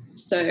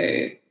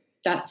 So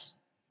that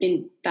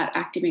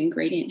active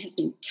ingredient has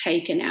been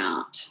taken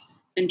out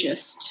and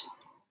just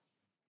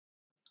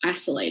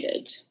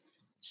isolated.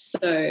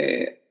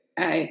 So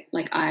I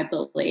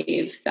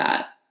believe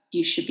that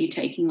you should be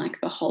taking like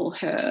the whole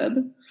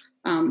herb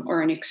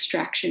or an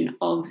extraction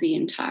of the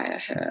entire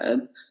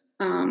herb,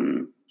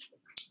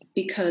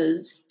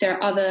 because there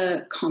are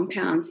other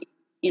compounds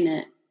in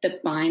it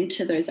that bind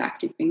to those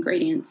active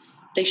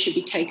ingredients. They should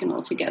be taken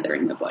all together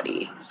in the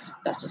body.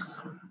 That's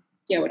just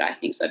what I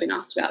think. So I've been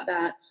asked about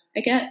that.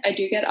 I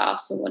do get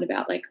asked a lot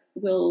about like,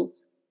 will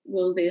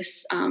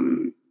this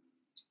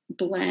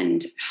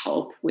blend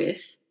help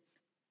with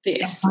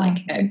this like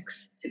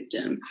X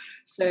symptom?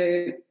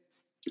 So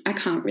I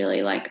can't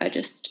really I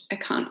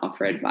can't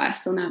offer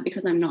advice on that,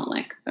 because I'm not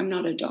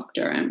a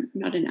doctor, I'm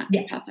not a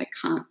naturopath. I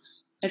can't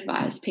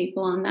advise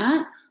people on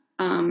that.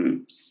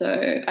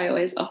 So I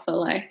always offer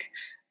like,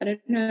 I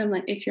don't know,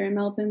 like, if you're in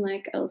Melbourne,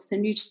 like, I'll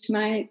send you to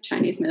my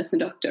Chinese medicine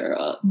doctor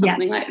or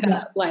something like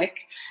that. Like,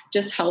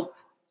 just help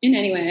in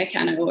any way I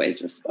can, I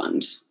always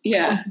respond.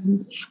 Yeah.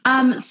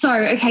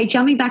 Awesome. Okay,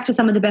 jumping back to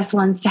some of the best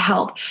ones to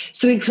help.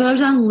 So we've sort of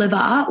done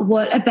liver.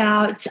 What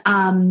about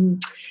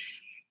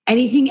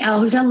anything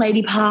else? We've done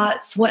lady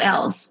parts. What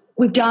else?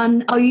 We've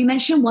done, you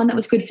mentioned one that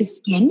was good for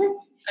skin.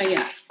 Oh,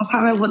 yeah. I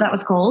can't remember what that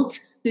was called.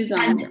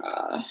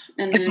 Zizandra.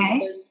 And then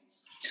there's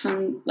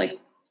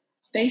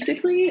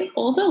basically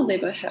all the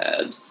liver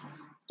herbs,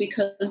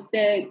 because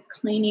they're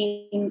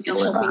cleaning and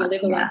helping your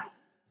liver. Yeah.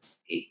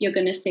 You're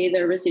going to see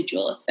the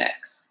residual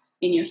effects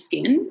in your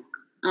skin.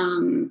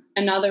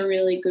 Another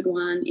really good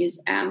one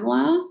is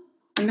Amla.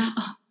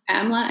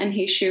 Amla and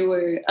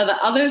Hishu are the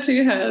other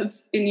two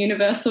herbs in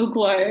Universal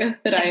Glow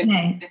that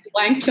I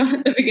blanked on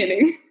at the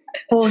beginning.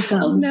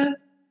 Awesome.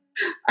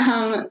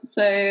 Amla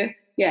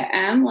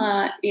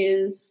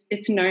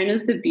it's known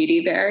as the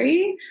beauty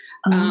berry.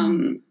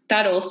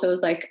 That also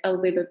is like a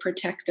liver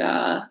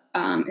protector.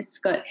 It's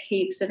got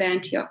heaps of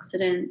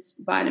antioxidants,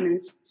 vitamin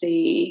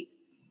C,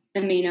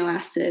 amino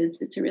acids.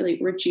 It's a really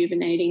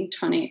rejuvenating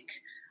tonic.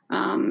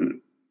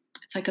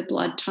 It's like a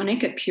blood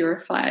tonic. It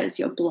purifies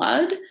your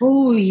blood.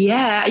 Oh,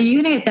 yeah. Are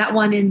you going to get that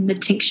one in the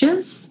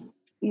tinctures?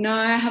 No,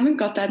 I haven't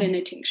got that in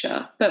a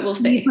tincture, but we'll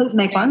see. Please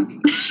make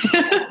one.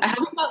 I've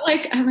got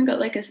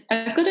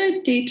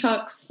a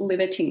detox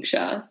liver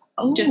tincture,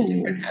 just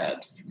different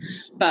herbs.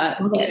 But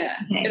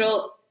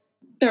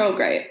they're all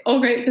great. All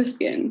great for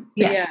skin.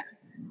 Yeah.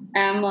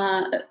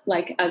 Amla,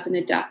 as an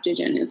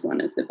adaptogen, is one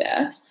of the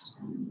best.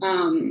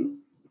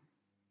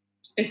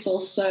 It's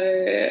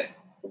also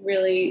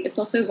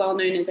well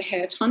known as a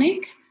hair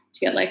tonic to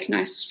get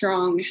nice,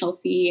 strong,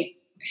 healthy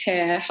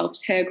hair,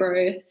 helps hair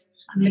growth,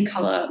 the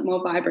color,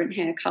 more vibrant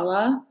hair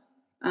color.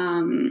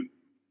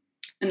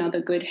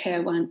 Another good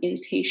hair one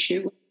is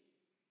Hishu,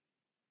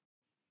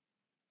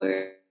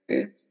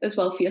 as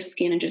well for your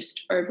skin and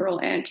just overall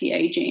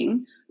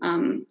anti-aging.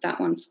 That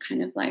one's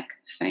kind of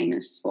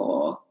famous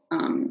for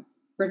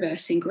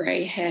reversing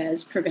grey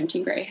hairs,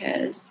 preventing grey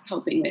hairs,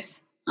 helping with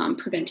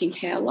preventing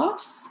hair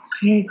loss.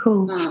 Okay,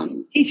 cool.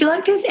 Do you feel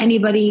like there's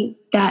anybody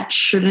that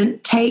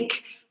shouldn't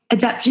take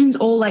adaptogens,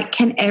 or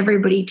can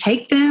everybody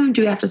take them?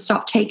 Do we have to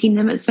stop taking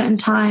them at certain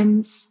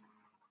times?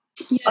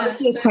 Yeah,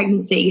 obviously with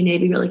pregnancy, you need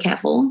to be really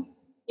careful.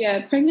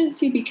 Yeah,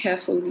 pregnancy, be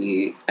careful.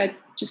 I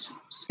just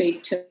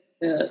speak to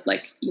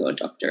your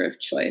doctor of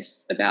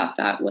choice about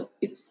that. What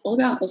it's all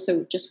about,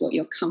 also just what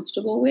you're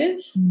comfortable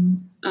with.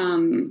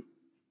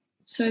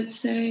 So I'd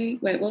say,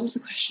 what was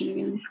the question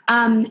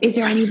again? Is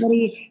there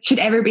anybody? Should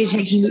everybody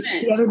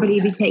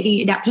be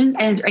taking adaptogens,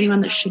 and is there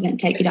anyone that shouldn't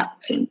take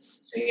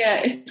adaptogens? So yeah,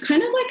 it's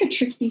kind of a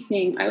tricky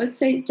thing. I would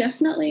say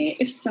definitely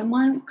if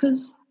someone,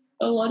 because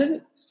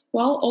while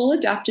all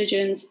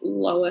adaptogens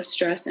lower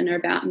stress and are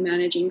about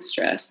managing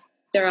stress,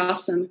 there are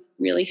some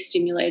really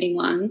stimulating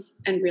ones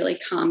and really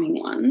calming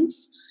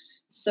ones.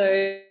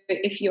 So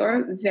if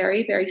you're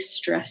very, very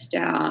stressed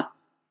out,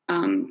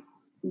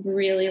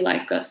 really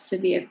got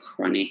severe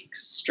chronic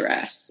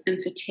stress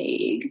and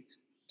fatigue,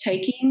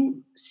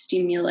 taking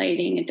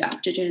stimulating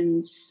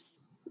adaptogens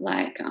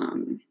like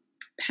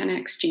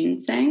Panax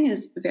ginseng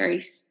is very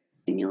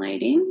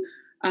stimulating.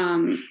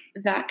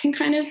 That can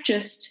kind of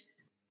just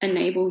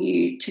enable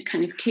you to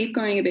kind of keep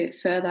going a bit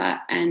further,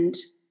 and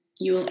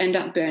you will end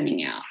up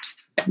burning out,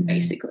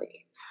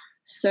 basically.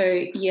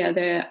 So yeah,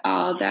 there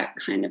are that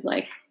kind of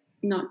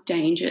not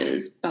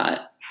dangers,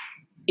 but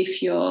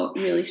if you're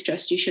really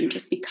stressed, you shouldn't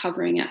just be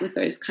covering it with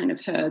those kind of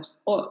herbs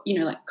or,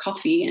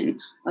 coffee and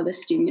other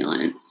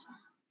stimulants.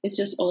 It's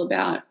just all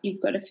about,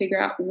 you've got to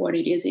figure out what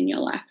it is in your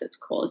life that's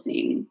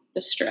causing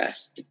the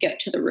stress, to get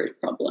to the root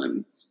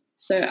problem.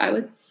 So I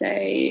would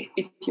say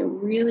if you're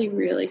really,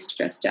 really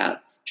stressed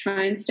out,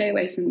 try and stay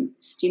away from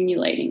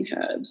stimulating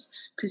herbs,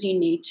 because you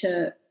need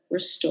to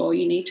restore,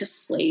 you need to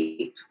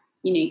sleep,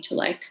 you need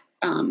to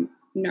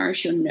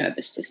nourish your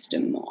nervous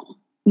system more.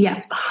 Yeah,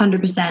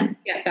 100%.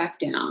 Get back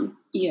down.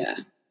 Yeah.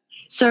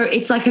 So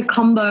it's like a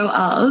combo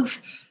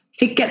of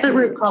get the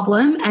root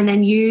problem and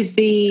then use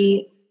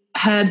the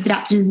herbs,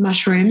 adaptogens,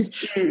 mushrooms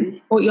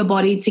for your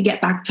body to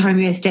get back to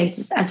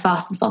homeostasis as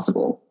fast as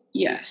possible.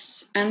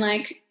 Yes. And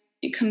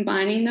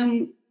combining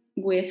them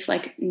with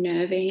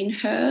nervine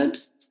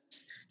herbs.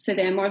 So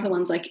they're more of the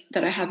ones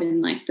that I have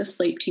in the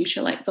sleep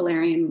tincture,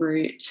 valerian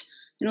root,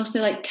 and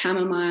also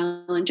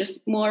chamomile, and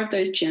just more of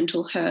those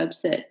gentle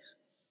herbs that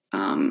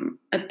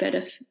are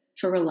better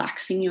for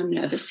relaxing your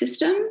nervous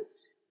system.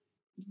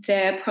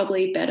 They're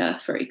probably better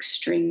for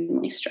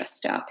extremely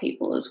stressed out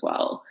people as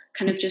well,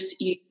 kind of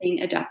just using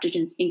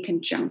adaptogens in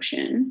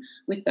conjunction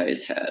with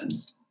those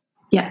herbs.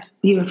 Yeah,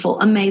 beautiful.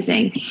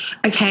 Amazing.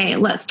 Okay,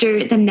 let's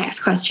do the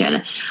next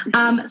question.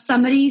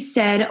 Somebody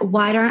said,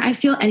 why don't I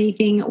feel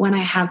anything when I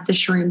have the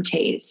shroom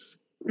teas?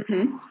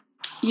 Mm-hmm.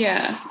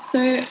 Yeah, so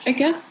I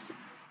guess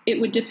it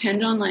would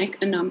depend on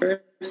a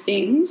number of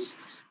things.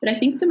 But I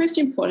think the most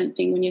important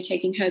thing when you're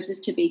taking herbs is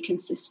to be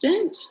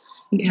consistent.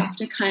 You have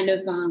to kind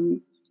of,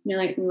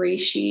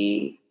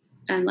 reishi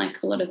and a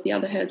lot of the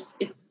other herbs,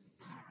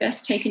 it's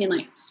best taken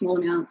in small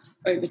amounts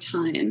over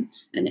time,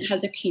 and it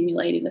has a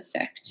cumulative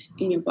effect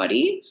in your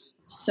body.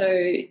 So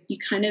you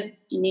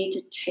need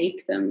to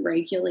take them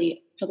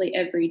regularly, probably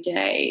every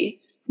day,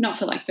 not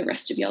for like the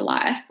rest of your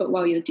life, but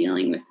while you're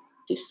dealing with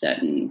this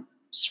certain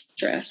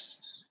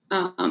stress.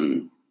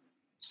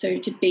 So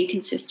to be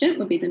consistent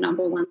would be the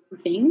number one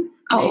thing.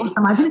 Oh,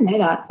 awesome. I didn't know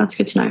that. That's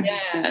good to know.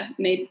 Yeah,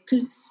 maybe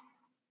because,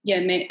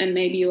 and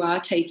maybe you are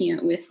taking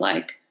it with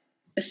like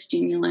a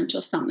stimulant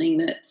or something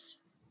that's,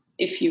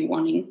 if you're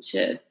wanting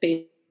to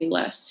be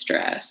less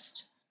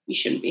stressed, you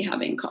shouldn't be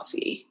having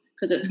coffee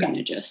because it's going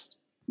to just,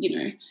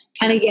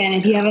 And again,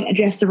 if you haven't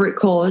addressed the root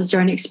cause,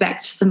 don't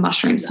expect some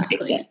mushrooms to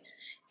fix it.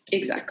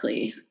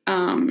 Exactly.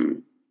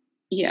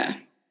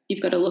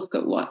 You've got to look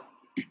at what,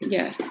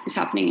 is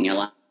happening in your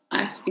life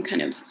and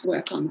kind of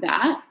work on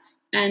that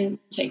and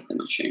take the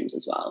mushrooms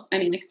as well. I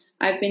mean, like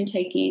I've been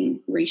taking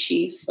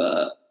reishi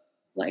for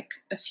like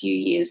a few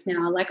years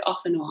now, like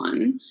off and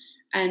on.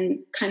 And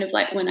kind of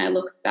like when I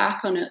look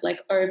back on it, like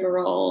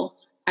overall,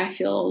 I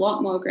feel a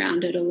lot more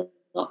grounded, a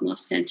lot more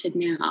centered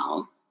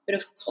now. But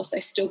of course, I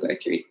still go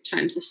through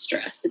times of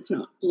stress. It's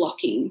not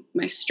blocking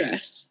my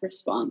stress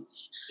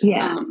response.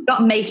 Yeah,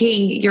 not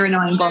making your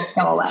annoying boss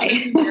go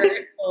away.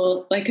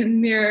 Like a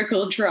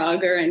miracle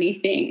drug or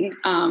anything.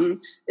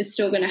 It's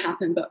still going to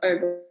happen, but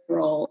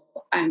overall,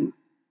 I'm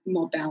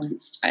more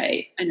balanced.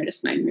 I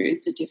notice my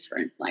moods are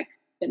different, like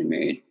better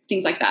mood,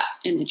 things like that,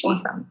 energy.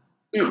 Awesome.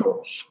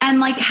 Cool. And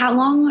like how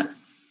long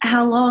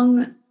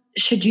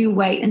should you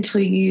wait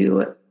until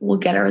you will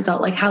get a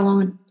result? Like how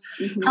long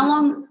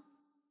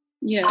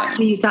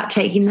after you start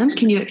taking them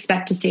can you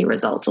expect to see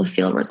results or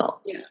feel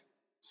results? Yeah.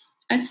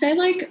 I'd say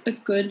like a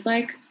good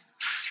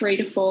 3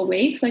 to 4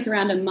 weeks, like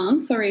around a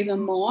month or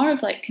even more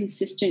of like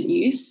consistent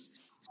use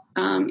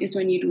is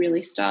when you'd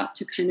really start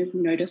to kind of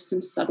notice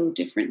some subtle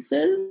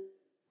differences.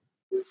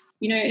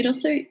 It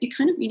also, you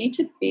need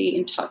to be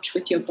in touch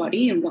with your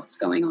body and what's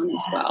going on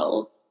as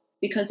well.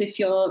 Because if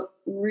you're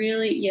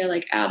really,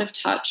 like out of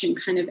touch and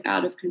kind of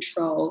out of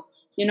control,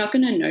 you're not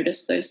going to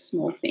notice those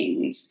small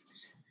things.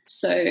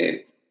 So,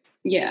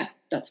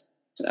 that's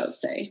what I would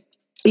say.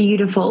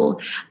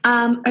 Beautiful.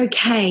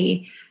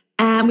 Okay.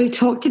 We've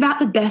talked about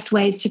the best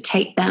ways to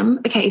take them.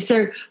 Okay,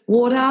 so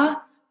water,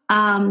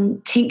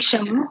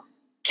 tincture.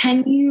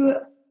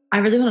 I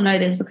really want to know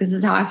this because this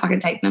is how I fucking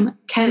take them.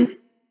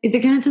 Is it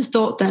going to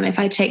distort them if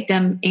I take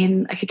them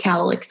in a cacao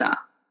elixir?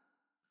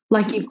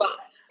 Like you've got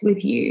this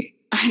with you.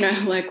 I know,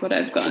 like what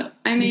I've got.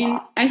 I mean,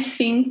 I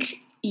think,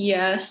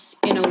 yes,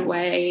 in a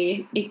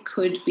way it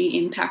could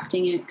be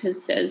impacting it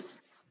because there's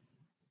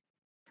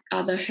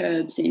other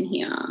herbs in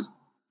here.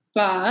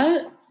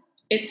 But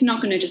it's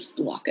not going to just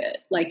block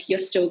it. Like you're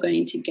still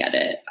going to get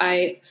it.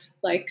 I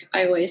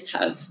always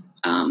have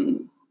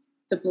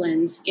the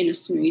blends in a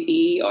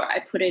smoothie or I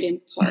put it in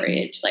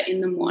porridge, like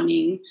in the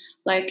morning.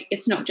 Like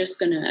it's not just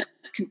going to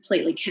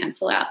completely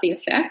cancel out the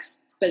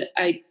effects, but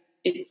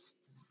it's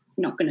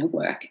not going to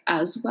work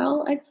as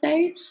well, I'd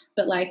say.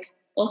 But like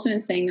also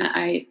in saying that,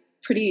 I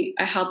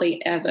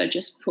hardly ever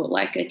just put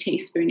like a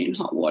teaspoon in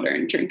hot water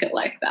and drink it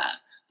like that.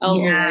 I'll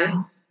always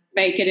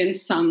make it in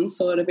some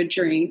sort of a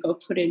drink or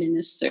put it in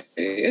a soup.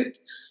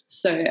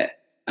 So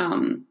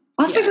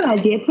that's a good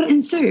idea. Put it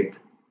in soup.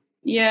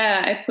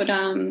 Yeah, I put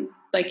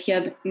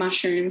the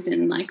mushrooms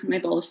in like my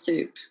bowl of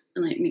soup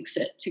and like mix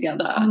it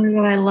together. Oh my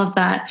God, I love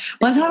that.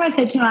 One time I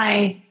said to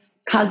my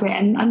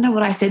cousin, I don't know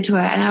what I said to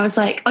her, and I was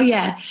like, oh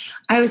yeah,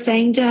 I was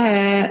saying to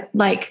her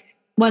like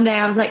one day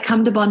I was like,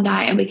 come to Bondi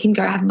and we can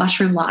go have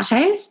mushroom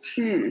lattes.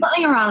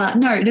 Something or other.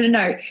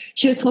 No.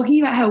 She was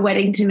talking about her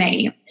wedding to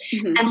me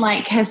and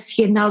like her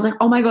skin. And I was like,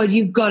 oh my God,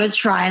 you've got to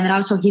try. And then I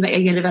was talking about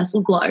your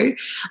Universal Glow.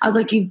 I was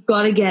like, you've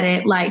got to get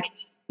it. Like,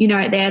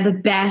 they're the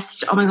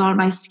best. Oh my God,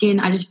 my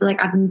skin, I just feel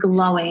like I've been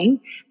glowing.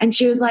 And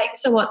she was like,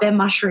 so what, they're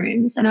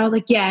mushrooms? And I was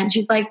like, yeah. And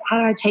she's like, how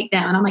do I take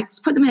them? And I'm like,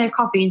 just put them in a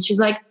coffee. And she's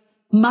like,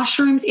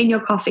 mushrooms in your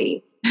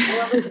coffee? And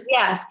I was like,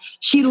 yes.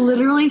 She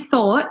literally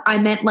thought I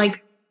meant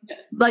like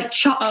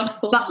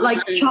chopped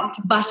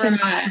butter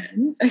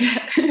mushrooms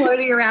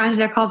floating around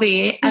in a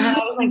coffee. And then I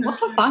was like, what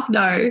the fuck?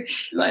 No.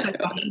 So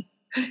funny.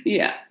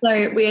 Yeah.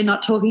 So we are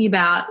not talking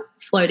about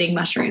floating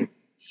mushroom.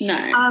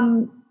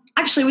 No.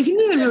 Actually, we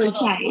didn't even really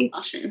say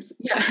mushrooms.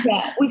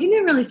 Yeah. We didn't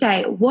even really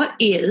say what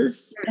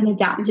is an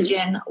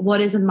adaptogen,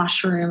 what is a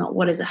mushroom,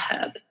 what is a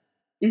herb.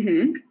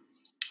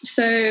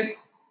 So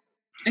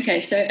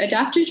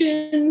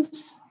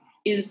adaptogens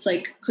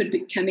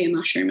can be a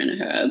mushroom and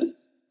a herb.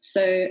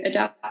 So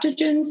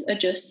adaptogens are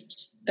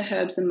just the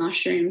herbs and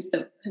mushrooms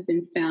that have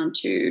been found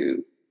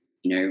to,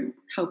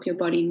 help your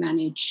body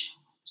manage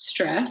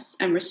stress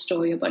and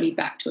restore your body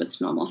back to its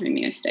normal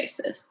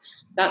homeostasis.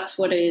 That's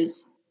what it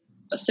is.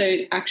 So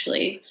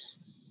actually,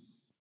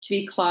 to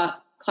be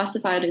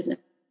classified as an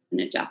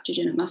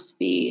adaptogen, it must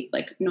be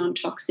like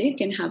non-toxic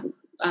and have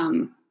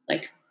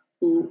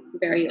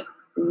very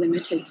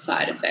limited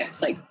side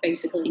effects, like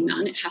basically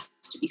none. It has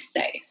to be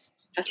safe.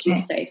 It has to be a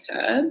safe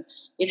herb.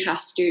 It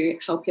has to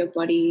help your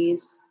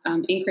body's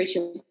increase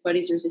your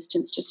body's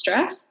resistance to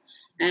stress,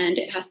 and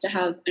it has to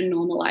have a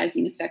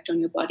normalizing effect on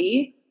your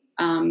body,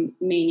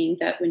 meaning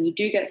that when you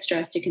do get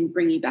stressed, it can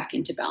bring you back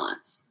into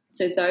balance.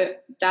 So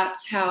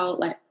that's how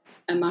like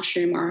a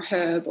mushroom or a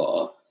herb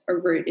or a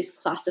root is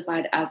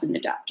classified as an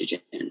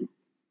adaptogen.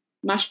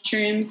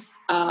 Mushrooms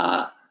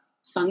are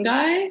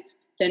fungi.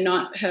 They're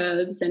not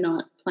herbs. They're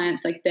not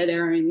plants. Like they're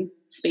their own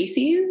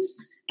species.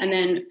 And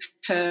then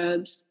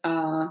herbs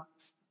are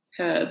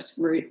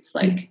roots,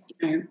 like,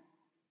 they're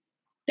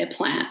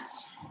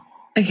plants.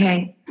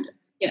 Okay.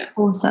 Yeah.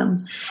 Awesome.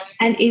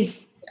 And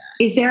is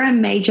there a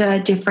major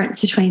difference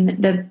between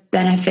the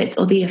benefits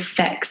or the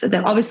effects of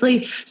them?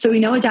 Obviously, so we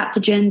know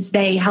adaptogens,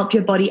 they help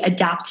your body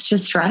adapt to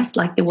stress,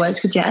 like the word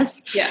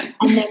suggests. Yeah.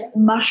 And then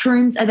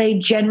mushrooms, are they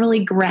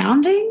generally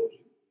grounding?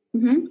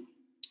 Mm-hmm.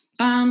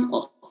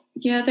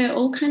 Yeah, they're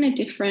all kind of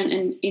different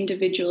and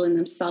individual in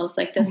themselves.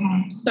 Like there's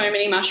so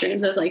many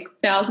mushrooms. There's like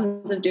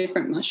thousands of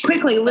different mushrooms.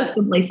 Quickly list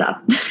them,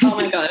 Lisa. Oh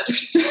my God.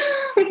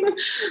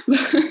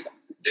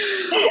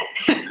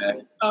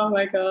 Oh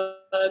my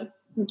God.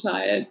 I'm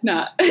tired.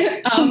 No.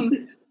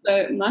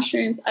 So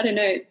mushrooms, I don't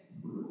know.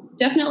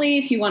 Definitely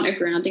if you want a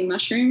grounding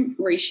mushroom,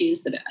 reishi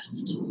is the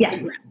best. Yeah.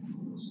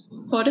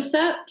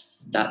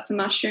 Cordyceps, that's a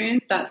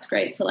mushroom. That's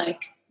great for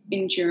like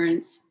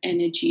endurance,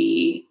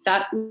 energy.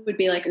 That would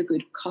be like a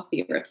good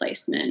coffee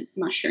replacement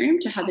mushroom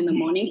to have in the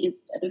morning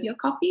instead of your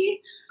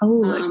coffee.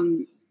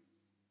 Oh.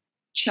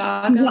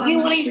 Chaga.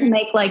 You're wanting to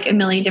make like a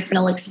million different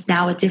elixirs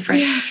now with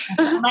different.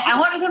 Like, I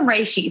want some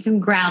reishi, some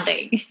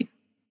grounding.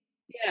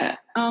 Yeah.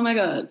 Oh my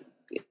God.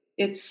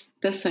 There's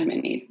so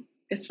many.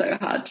 It's so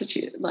hard to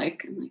choose.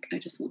 Like, I'm like, I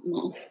just want them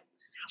all.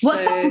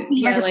 What's that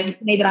you recommend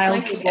to me that I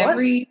also bought?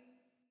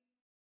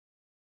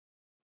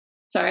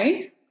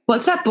 Sorry?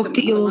 What's that book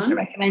that you also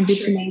recommended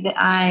to me that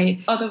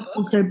I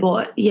also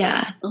bought?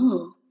 Yeah.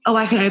 Oh,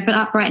 I can open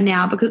up right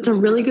now because it's a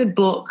really good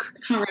book. I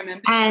can't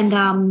remember.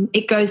 And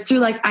it goes through,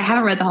 like, I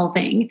haven't read the whole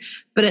thing,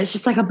 but it's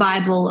just like a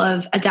Bible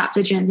of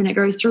adaptogens, and it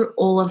goes through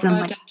all of them.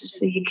 Like, so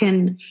you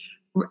can,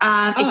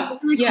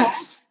 it's really called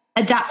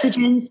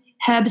Adaptogens,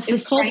 Herbs for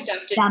Strength,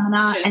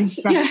 Stamina, and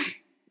Strength. Yeah.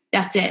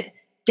 That's it.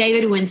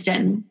 David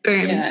Winston.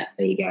 Boom. Yeah.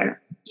 There you go.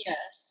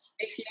 Yes.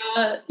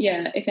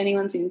 If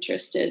anyone's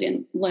interested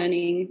in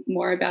learning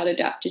more about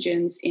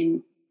adaptogens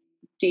in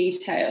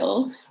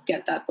detail,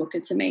 get that book.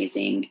 It's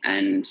amazing,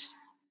 and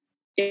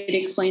it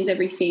explains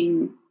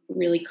everything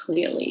really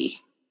clearly.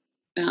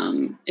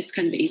 It's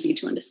kind of easy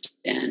to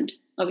understand.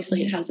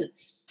 Obviously, it has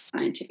its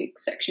scientific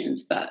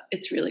sections, but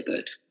it's really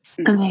good.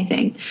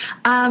 Amazing.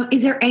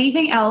 Is there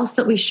anything else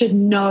that we should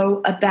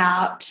know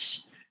about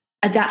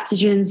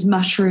adaptogens,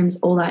 mushrooms,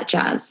 all that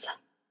jazz?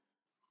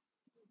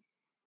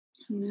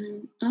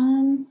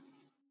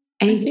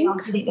 Anything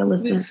else you think the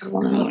listeners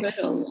want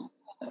to know?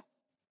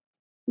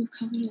 We've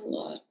covered a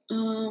lot.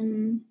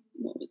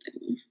 What would they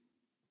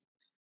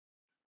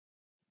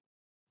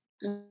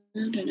know?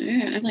 I don't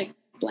know. I'm like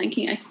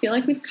blanking. I feel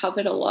like we've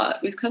covered a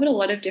lot. We've covered a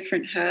lot of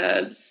different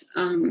herbs.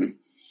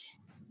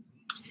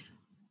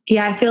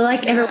 Yeah, I feel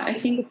like everyone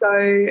should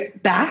go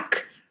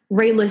back,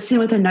 re-listen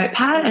with a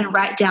notepad and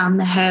write down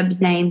the herbs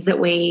names that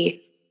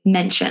we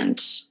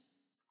mentioned.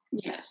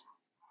 Yes.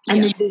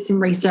 And then do some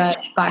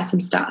research, buy some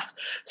stuff.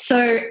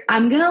 So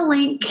I'm going to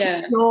link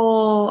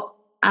your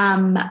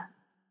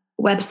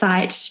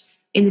website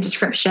in the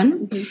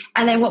description. Mm-hmm.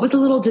 And then what was the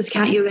little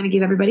discount you were going to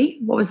give everybody?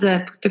 What was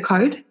the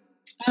code?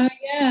 Oh,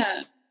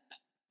 yeah.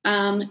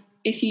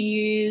 If you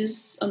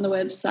use on the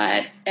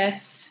website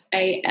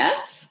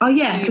FAF. Oh,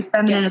 yeah, because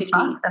feminine is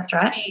fun. That's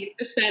right.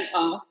 15%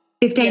 off.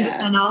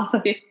 15% off.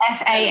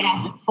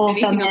 FAF for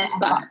feminine is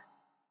fun.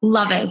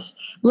 Love it.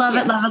 Love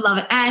it.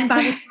 And by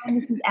the time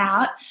this is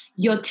out,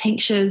 your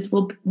tinctures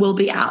will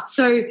be out.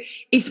 So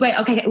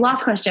okay,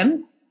 last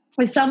question.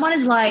 If someone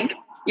is like,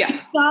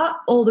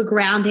 all the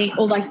grounding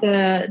or like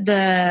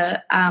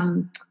the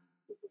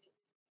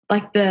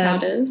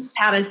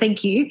powders,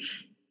 thank you.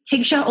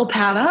 Tincture or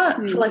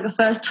powder for like a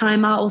first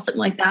timer or something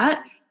like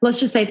that. Let's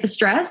just say for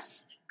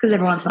stress, because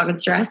everyone's fucking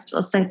stressed.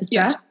 Let's say for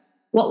stress.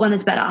 What one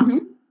is better?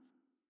 Mm-hmm.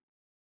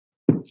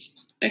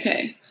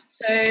 Okay.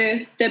 So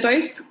they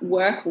both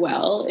work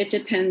well. It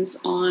depends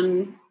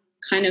on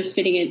kind of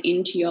fitting it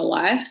into your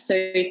life.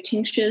 So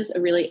tinctures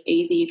are really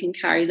easy. You can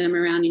carry them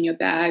around in your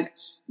bag.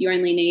 You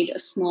only need a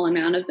small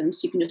amount of them,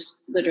 so you can just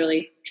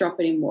literally drop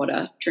it in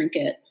water, drink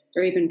it,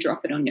 or even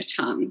drop it on your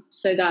tongue.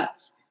 So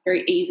that's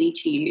very easy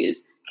to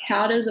use.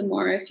 Powders are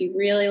more if you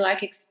really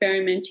like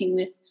experimenting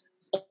with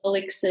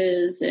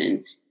elixirs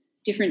and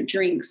different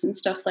drinks and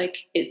stuff,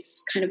 like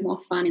it's kind of more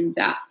fun in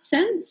that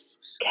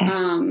sense.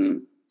 Okay.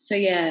 So,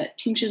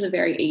 tinctures are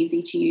very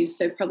easy to use.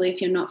 So probably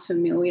if you're not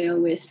familiar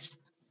with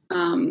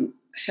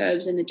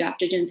herbs and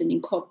adaptogens and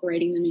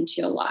incorporating them into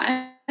your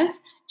life,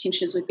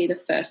 tinctures would be the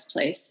first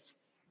place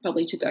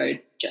probably to go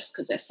just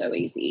because they're so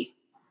easy.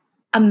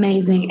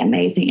 Amazing.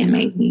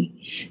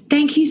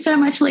 Thank you so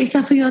much,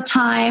 Lisa, for your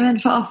time and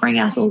for offering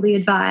us all the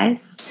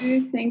advice.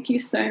 Thank you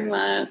so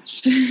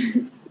much.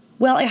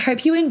 Well, I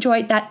hope you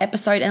enjoyed that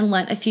episode and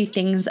learnt a few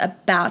things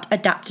about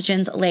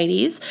adaptogens,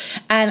 ladies.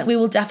 And we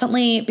will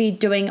definitely be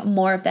doing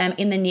more of them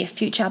in the near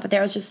future. But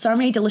there is just so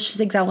many delicious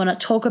things I want to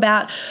talk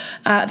about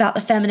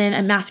the feminine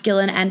and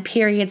masculine and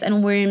periods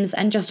and wombs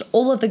and just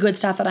all of the good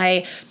stuff that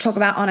I talk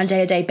about on a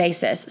day-to-day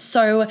basis.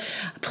 So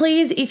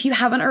please, if you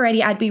haven't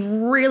already, I'd be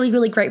really,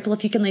 really grateful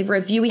if you can leave a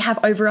review. We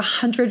have over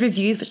 100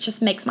 reviews, which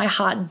just makes my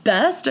heart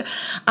burst.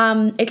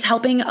 It's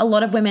helping a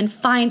lot of women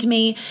find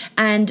me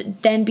and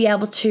then be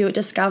able to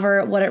discover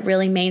what it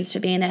really means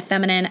to be in their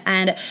feminine.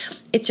 And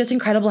it's just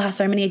incredible how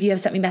so many of you have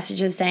sent me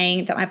messages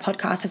saying that my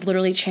podcast has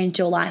literally changed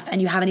your life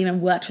and you haven't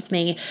even worked with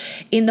me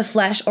in the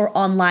flesh or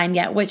online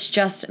yet, which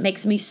just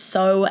makes me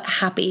so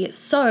happy.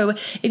 So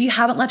if you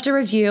haven't left a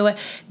review,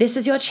 this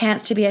is your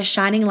chance to be a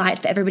shining light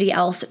for everybody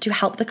else, to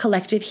help the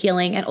collective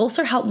healing and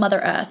also help Mother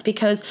Earth,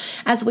 because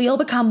as we all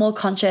become more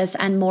conscious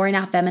and more in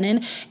our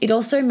feminine, it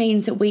also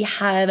means that we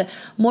have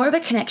more of a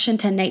connection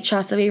to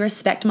nature. So we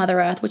respect Mother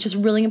Earth, which is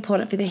really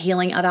important for the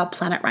healing of our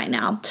planet right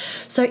now.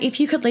 So if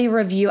you could leave a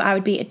review, I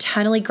would be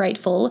eternally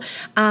grateful.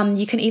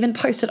 You can even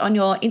post it on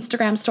your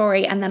Instagram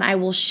story and then I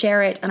will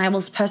share it and I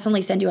will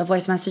personally send you a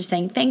voice message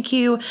saying thank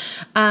you.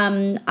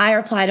 I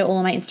reply to all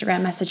of my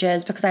Instagram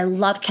messages because I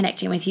love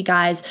connecting with you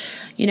guys.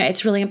 You know,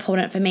 it's really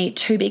important for me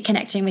to be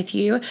connecting with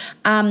you.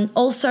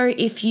 Also,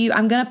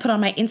 I'm going to put on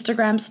my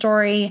Instagram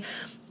story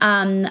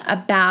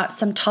about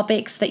some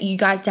topics that you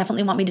guys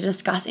definitely want me to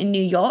discuss in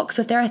New York.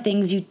 So if there are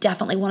things you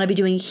definitely want to be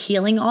doing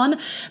healing on,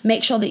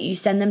 make sure that you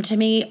send them to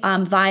me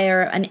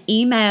via an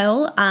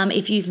email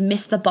if you've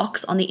missed the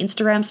box on the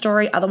Instagram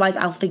story. Otherwise,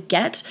 I'll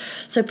forget.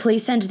 So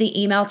please send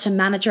the email to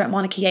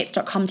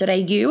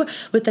manager@monicayates.com.au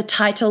with the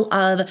title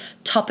of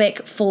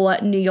topic for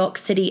New York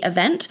City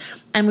event.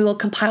 And we will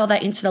compile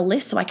that into the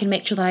list so I can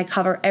make sure that I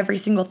cover every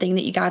single thing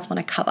that you guys want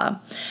to cover.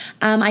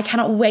 I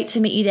cannot wait to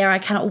meet you there. I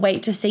cannot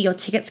wait to see your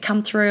tickets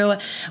come through.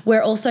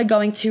 We're also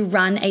going to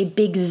run a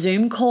big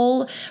Zoom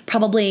call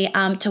probably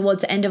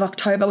towards the end of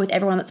October with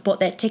everyone that's bought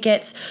their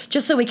tickets,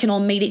 just so we can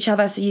all meet each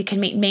other, so you can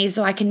meet me,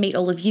 so I can meet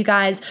all of you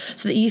guys,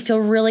 so that you feel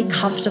really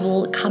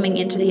comfortable coming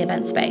into the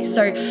event space.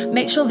 So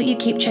make sure that you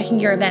keep checking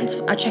your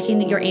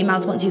checking your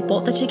emails once you've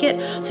bought the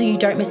ticket, so you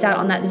don't miss out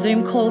on that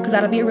Zoom call, because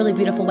that'll be a really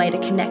beautiful way to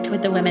connect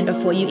with the women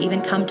before you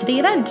even come to the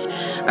event.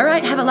 All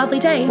right, have a lovely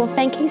day. Well,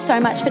 thank you so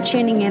much for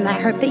tuning in. I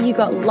hope that you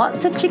got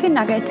lots of chicken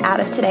nuggets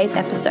out of today's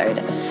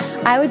episode.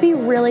 I would be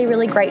really,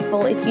 really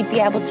grateful if you'd be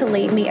able to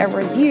leave me a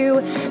review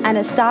and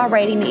a star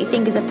rating that you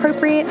think is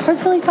appropriate,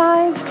 hopefully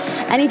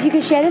 5. And if you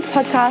could share this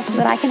podcast so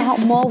that I can help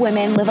more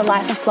women live a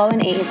life of flow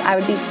and ease, I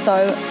would be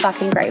so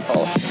fucking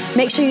grateful.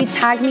 Make sure you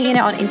tag me in it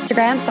on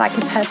Instagram so I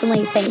can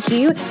personally thank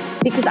you,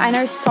 because I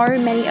know so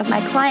many of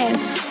my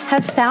clients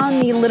have found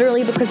me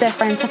literally because their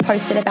friends have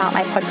posted about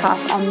my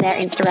podcast on their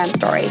Instagram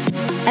story.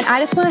 And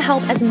I just want to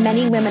help as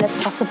many women as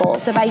possible.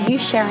 So by you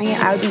sharing it,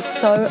 I would be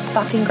so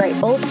fucking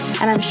grateful,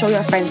 and I'm sure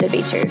your friends would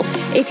be too.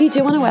 If you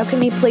do want to welcome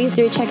me, please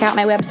do check out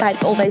my website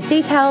for all those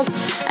details.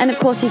 And of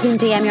course, you can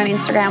DM me on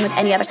Instagram with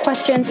any other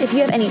questions. If you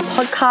have any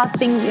podcast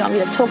things you want me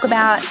to talk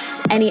about,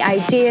 any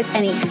ideas,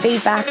 any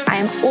feedback, I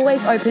am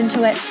always open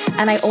to it.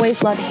 And I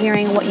always love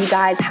hearing what you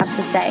guys have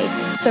to say.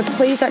 So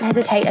please don't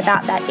hesitate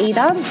about that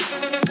either.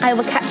 I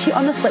will catch you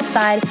on the flip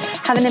side.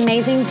 Have an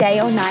amazing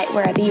day or night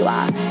wherever you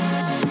are.